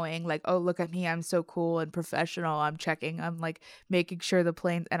annoying like, oh, look at me, I'm so cool and professional, I'm like making sure the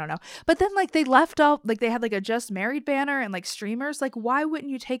plane, I don't know. But then like they left out, like they had like a just married banner and like streamers, like why wouldn't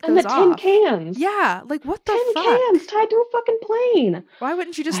you take And those the tin off? cans. Yeah, like what the Tin fuck? cans tied to a fucking plane. Why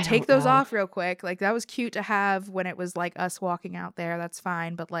wouldn't you just I take don't those know. off real quick? Like that was cute to have when it was like us walking out there, that's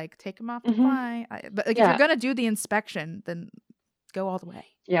fine, but like take them off to fly. But like if Yeah. you're gonna do the inspection, then go all the way.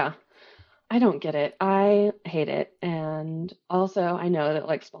 Yeah. I don't get it. I hate it. And also, I know that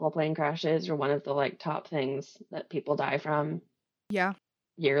like small plane crashes are one of the like top things that people die from Yeah.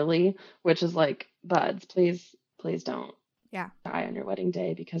 yearly, which is like, buds, please don't Yeah. die on your wedding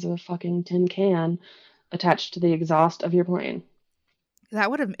day because of a fucking tin can attached to the exhaust of your plane. That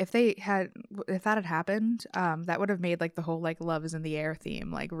would have, if that had happened, that would have made like the whole like love is in the air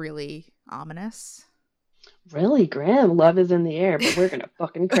theme like really ominous. Really grim. Love is in the air, but we're gonna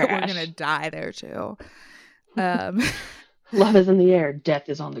fucking crash. We're gonna die there too. Love is in the air. Death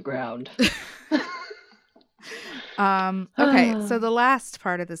is on the ground. Okay, so the last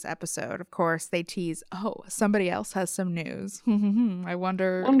part of this episode, of course, they tease, oh, somebody else has some news. I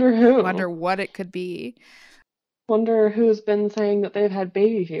wonder who. Wonder what it could be. Wonder who's been saying that they've had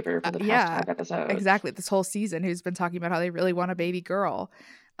baby fever for the past 5 episodes. Exactly. This whole season, who's been talking about how they really want a baby girl.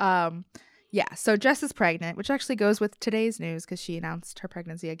 Yeah, so Jess is pregnant, which actually goes with today's news because she announced her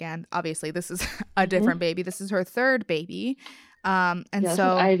pregnancy again. Obviously, this is a different baby. This is her third baby. And yeah,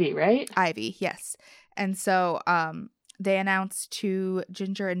 so Ivy, right? Ivy, yes. And so they announced to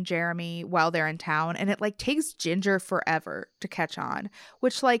Ginger and Jeremy while they're in town, and it like takes Ginger forever to catch on,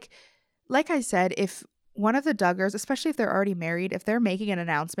 which like I said, if one of the Duggars, especially if they're already married, if they're making an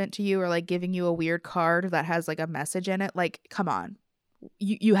announcement to you or like giving you a weird card that has like a message in it, like come on.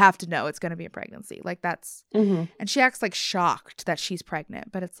 you have to know it's going to be a pregnancy. Like that's, Mm-hmm. and she acts like shocked that she's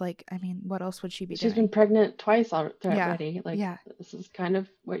pregnant, but it's like, I mean, what else would she be She's doing? been pregnant twice Yeah. already. Like, Yeah. this is kind of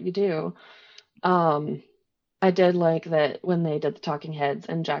what you do. I did like that when they did the talking heads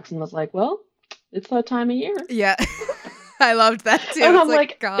and Jackson was like, well, it's that time of year. Yeah. I loved that too. And It's I'm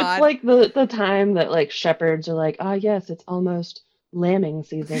like, God. it's like the time that like shepherds are like, ah, yes, it's almost lambing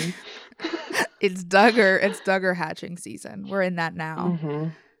season. It's Duggar hatching season. We're in that now. Mm-hmm.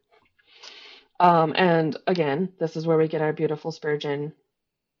 And again, this is where we get our beautiful Spurgeon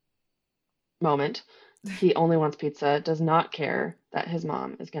moment. He only wants pizza, does not care that his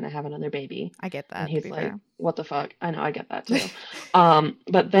mom is going to have another baby. I get that. And he's like, what the fuck? I know, I get that too.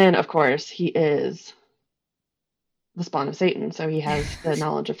 But then, of course, he is the spawn of Satan, so he has the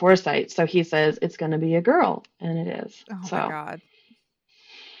knowledge of foresight. So he says it's going to be a girl, and it is. Oh so, my God.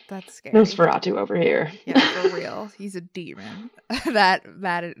 That's scary. Nosferatu over here. Yeah, for real. He's a demon. that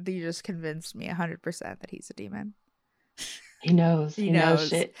you just convinced me 100% that he's a demon. He knows. He knows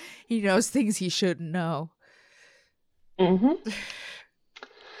shit. He knows things he shouldn't know. Mm-hmm.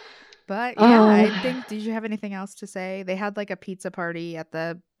 But yeah, I think, did you have anything else to say? They had like a pizza party at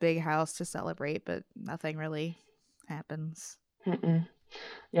the big house to celebrate, but nothing really happens. Mm-mm.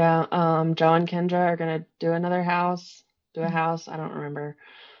 Yeah, Joe and Kendra are going to do a house. I don't remember.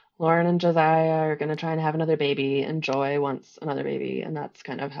 Lauren and Josiah are going to try and have another baby, and Joy wants another baby, and that's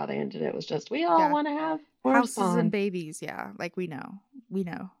kind of how they ended it. It was just, we all want to have more houses spawn. and babies. Yeah, like we know.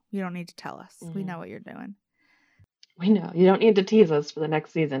 You don't need to tell us. Mm-hmm. We know what you're doing. We know. You don't need to tease us for the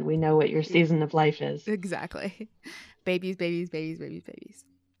next season. We know what your season of life is. Exactly. Babies.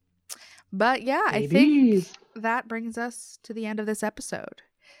 But yeah, I think that brings us to the end of this episode.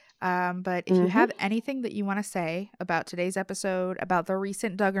 But if you have anything that you want to say about today's episode, about the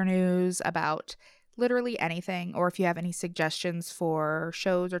recent Duggar news, about literally anything, or if you have any suggestions for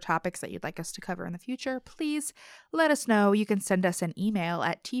shows or topics that you'd like us to cover in the future, please let us know. You can send us an email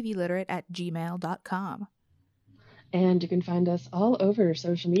at tvliterate@gmail.com. And you can find us all over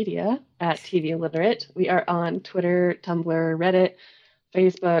social media at TV Illiterate. We are on Twitter, Tumblr, Reddit,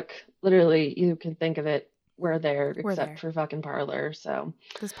 Facebook. Literally, you can think of it. We're there, except for fucking Parler. So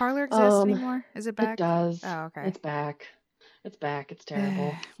does Parler exist anymore? Is it back? It does. Oh, okay. It's back. It's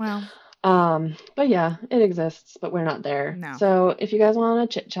terrible. Well. But yeah, it exists, but we're not there. No. So if you guys want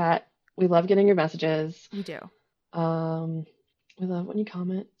to chit chat, we love getting your messages. We do. We love when you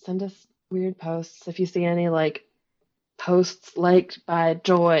comment. Send us weird posts. If you see any like posts liked by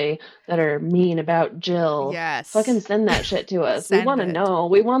Joy that are mean about Jill, yes, fucking send that shit to us. We want to know.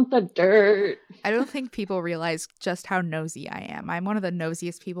 We want the dirt. I don't think people realize just how nosy I am. I'm one of the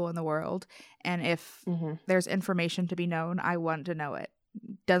nosiest people in the world, and if there's information to be known, I want to know it.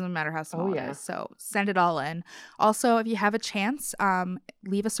 Doesn't matter how small it is. So send it all in. Also, if you have a chance,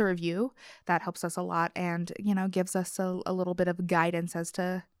 leave us a review. That helps us a lot, and gives us a little bit of guidance as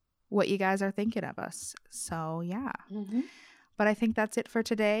to what you guys are thinking of us. So yeah. But I think that's it for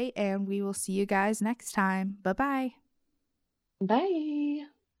today, and we will see you guys next time. Bye-bye. Bye.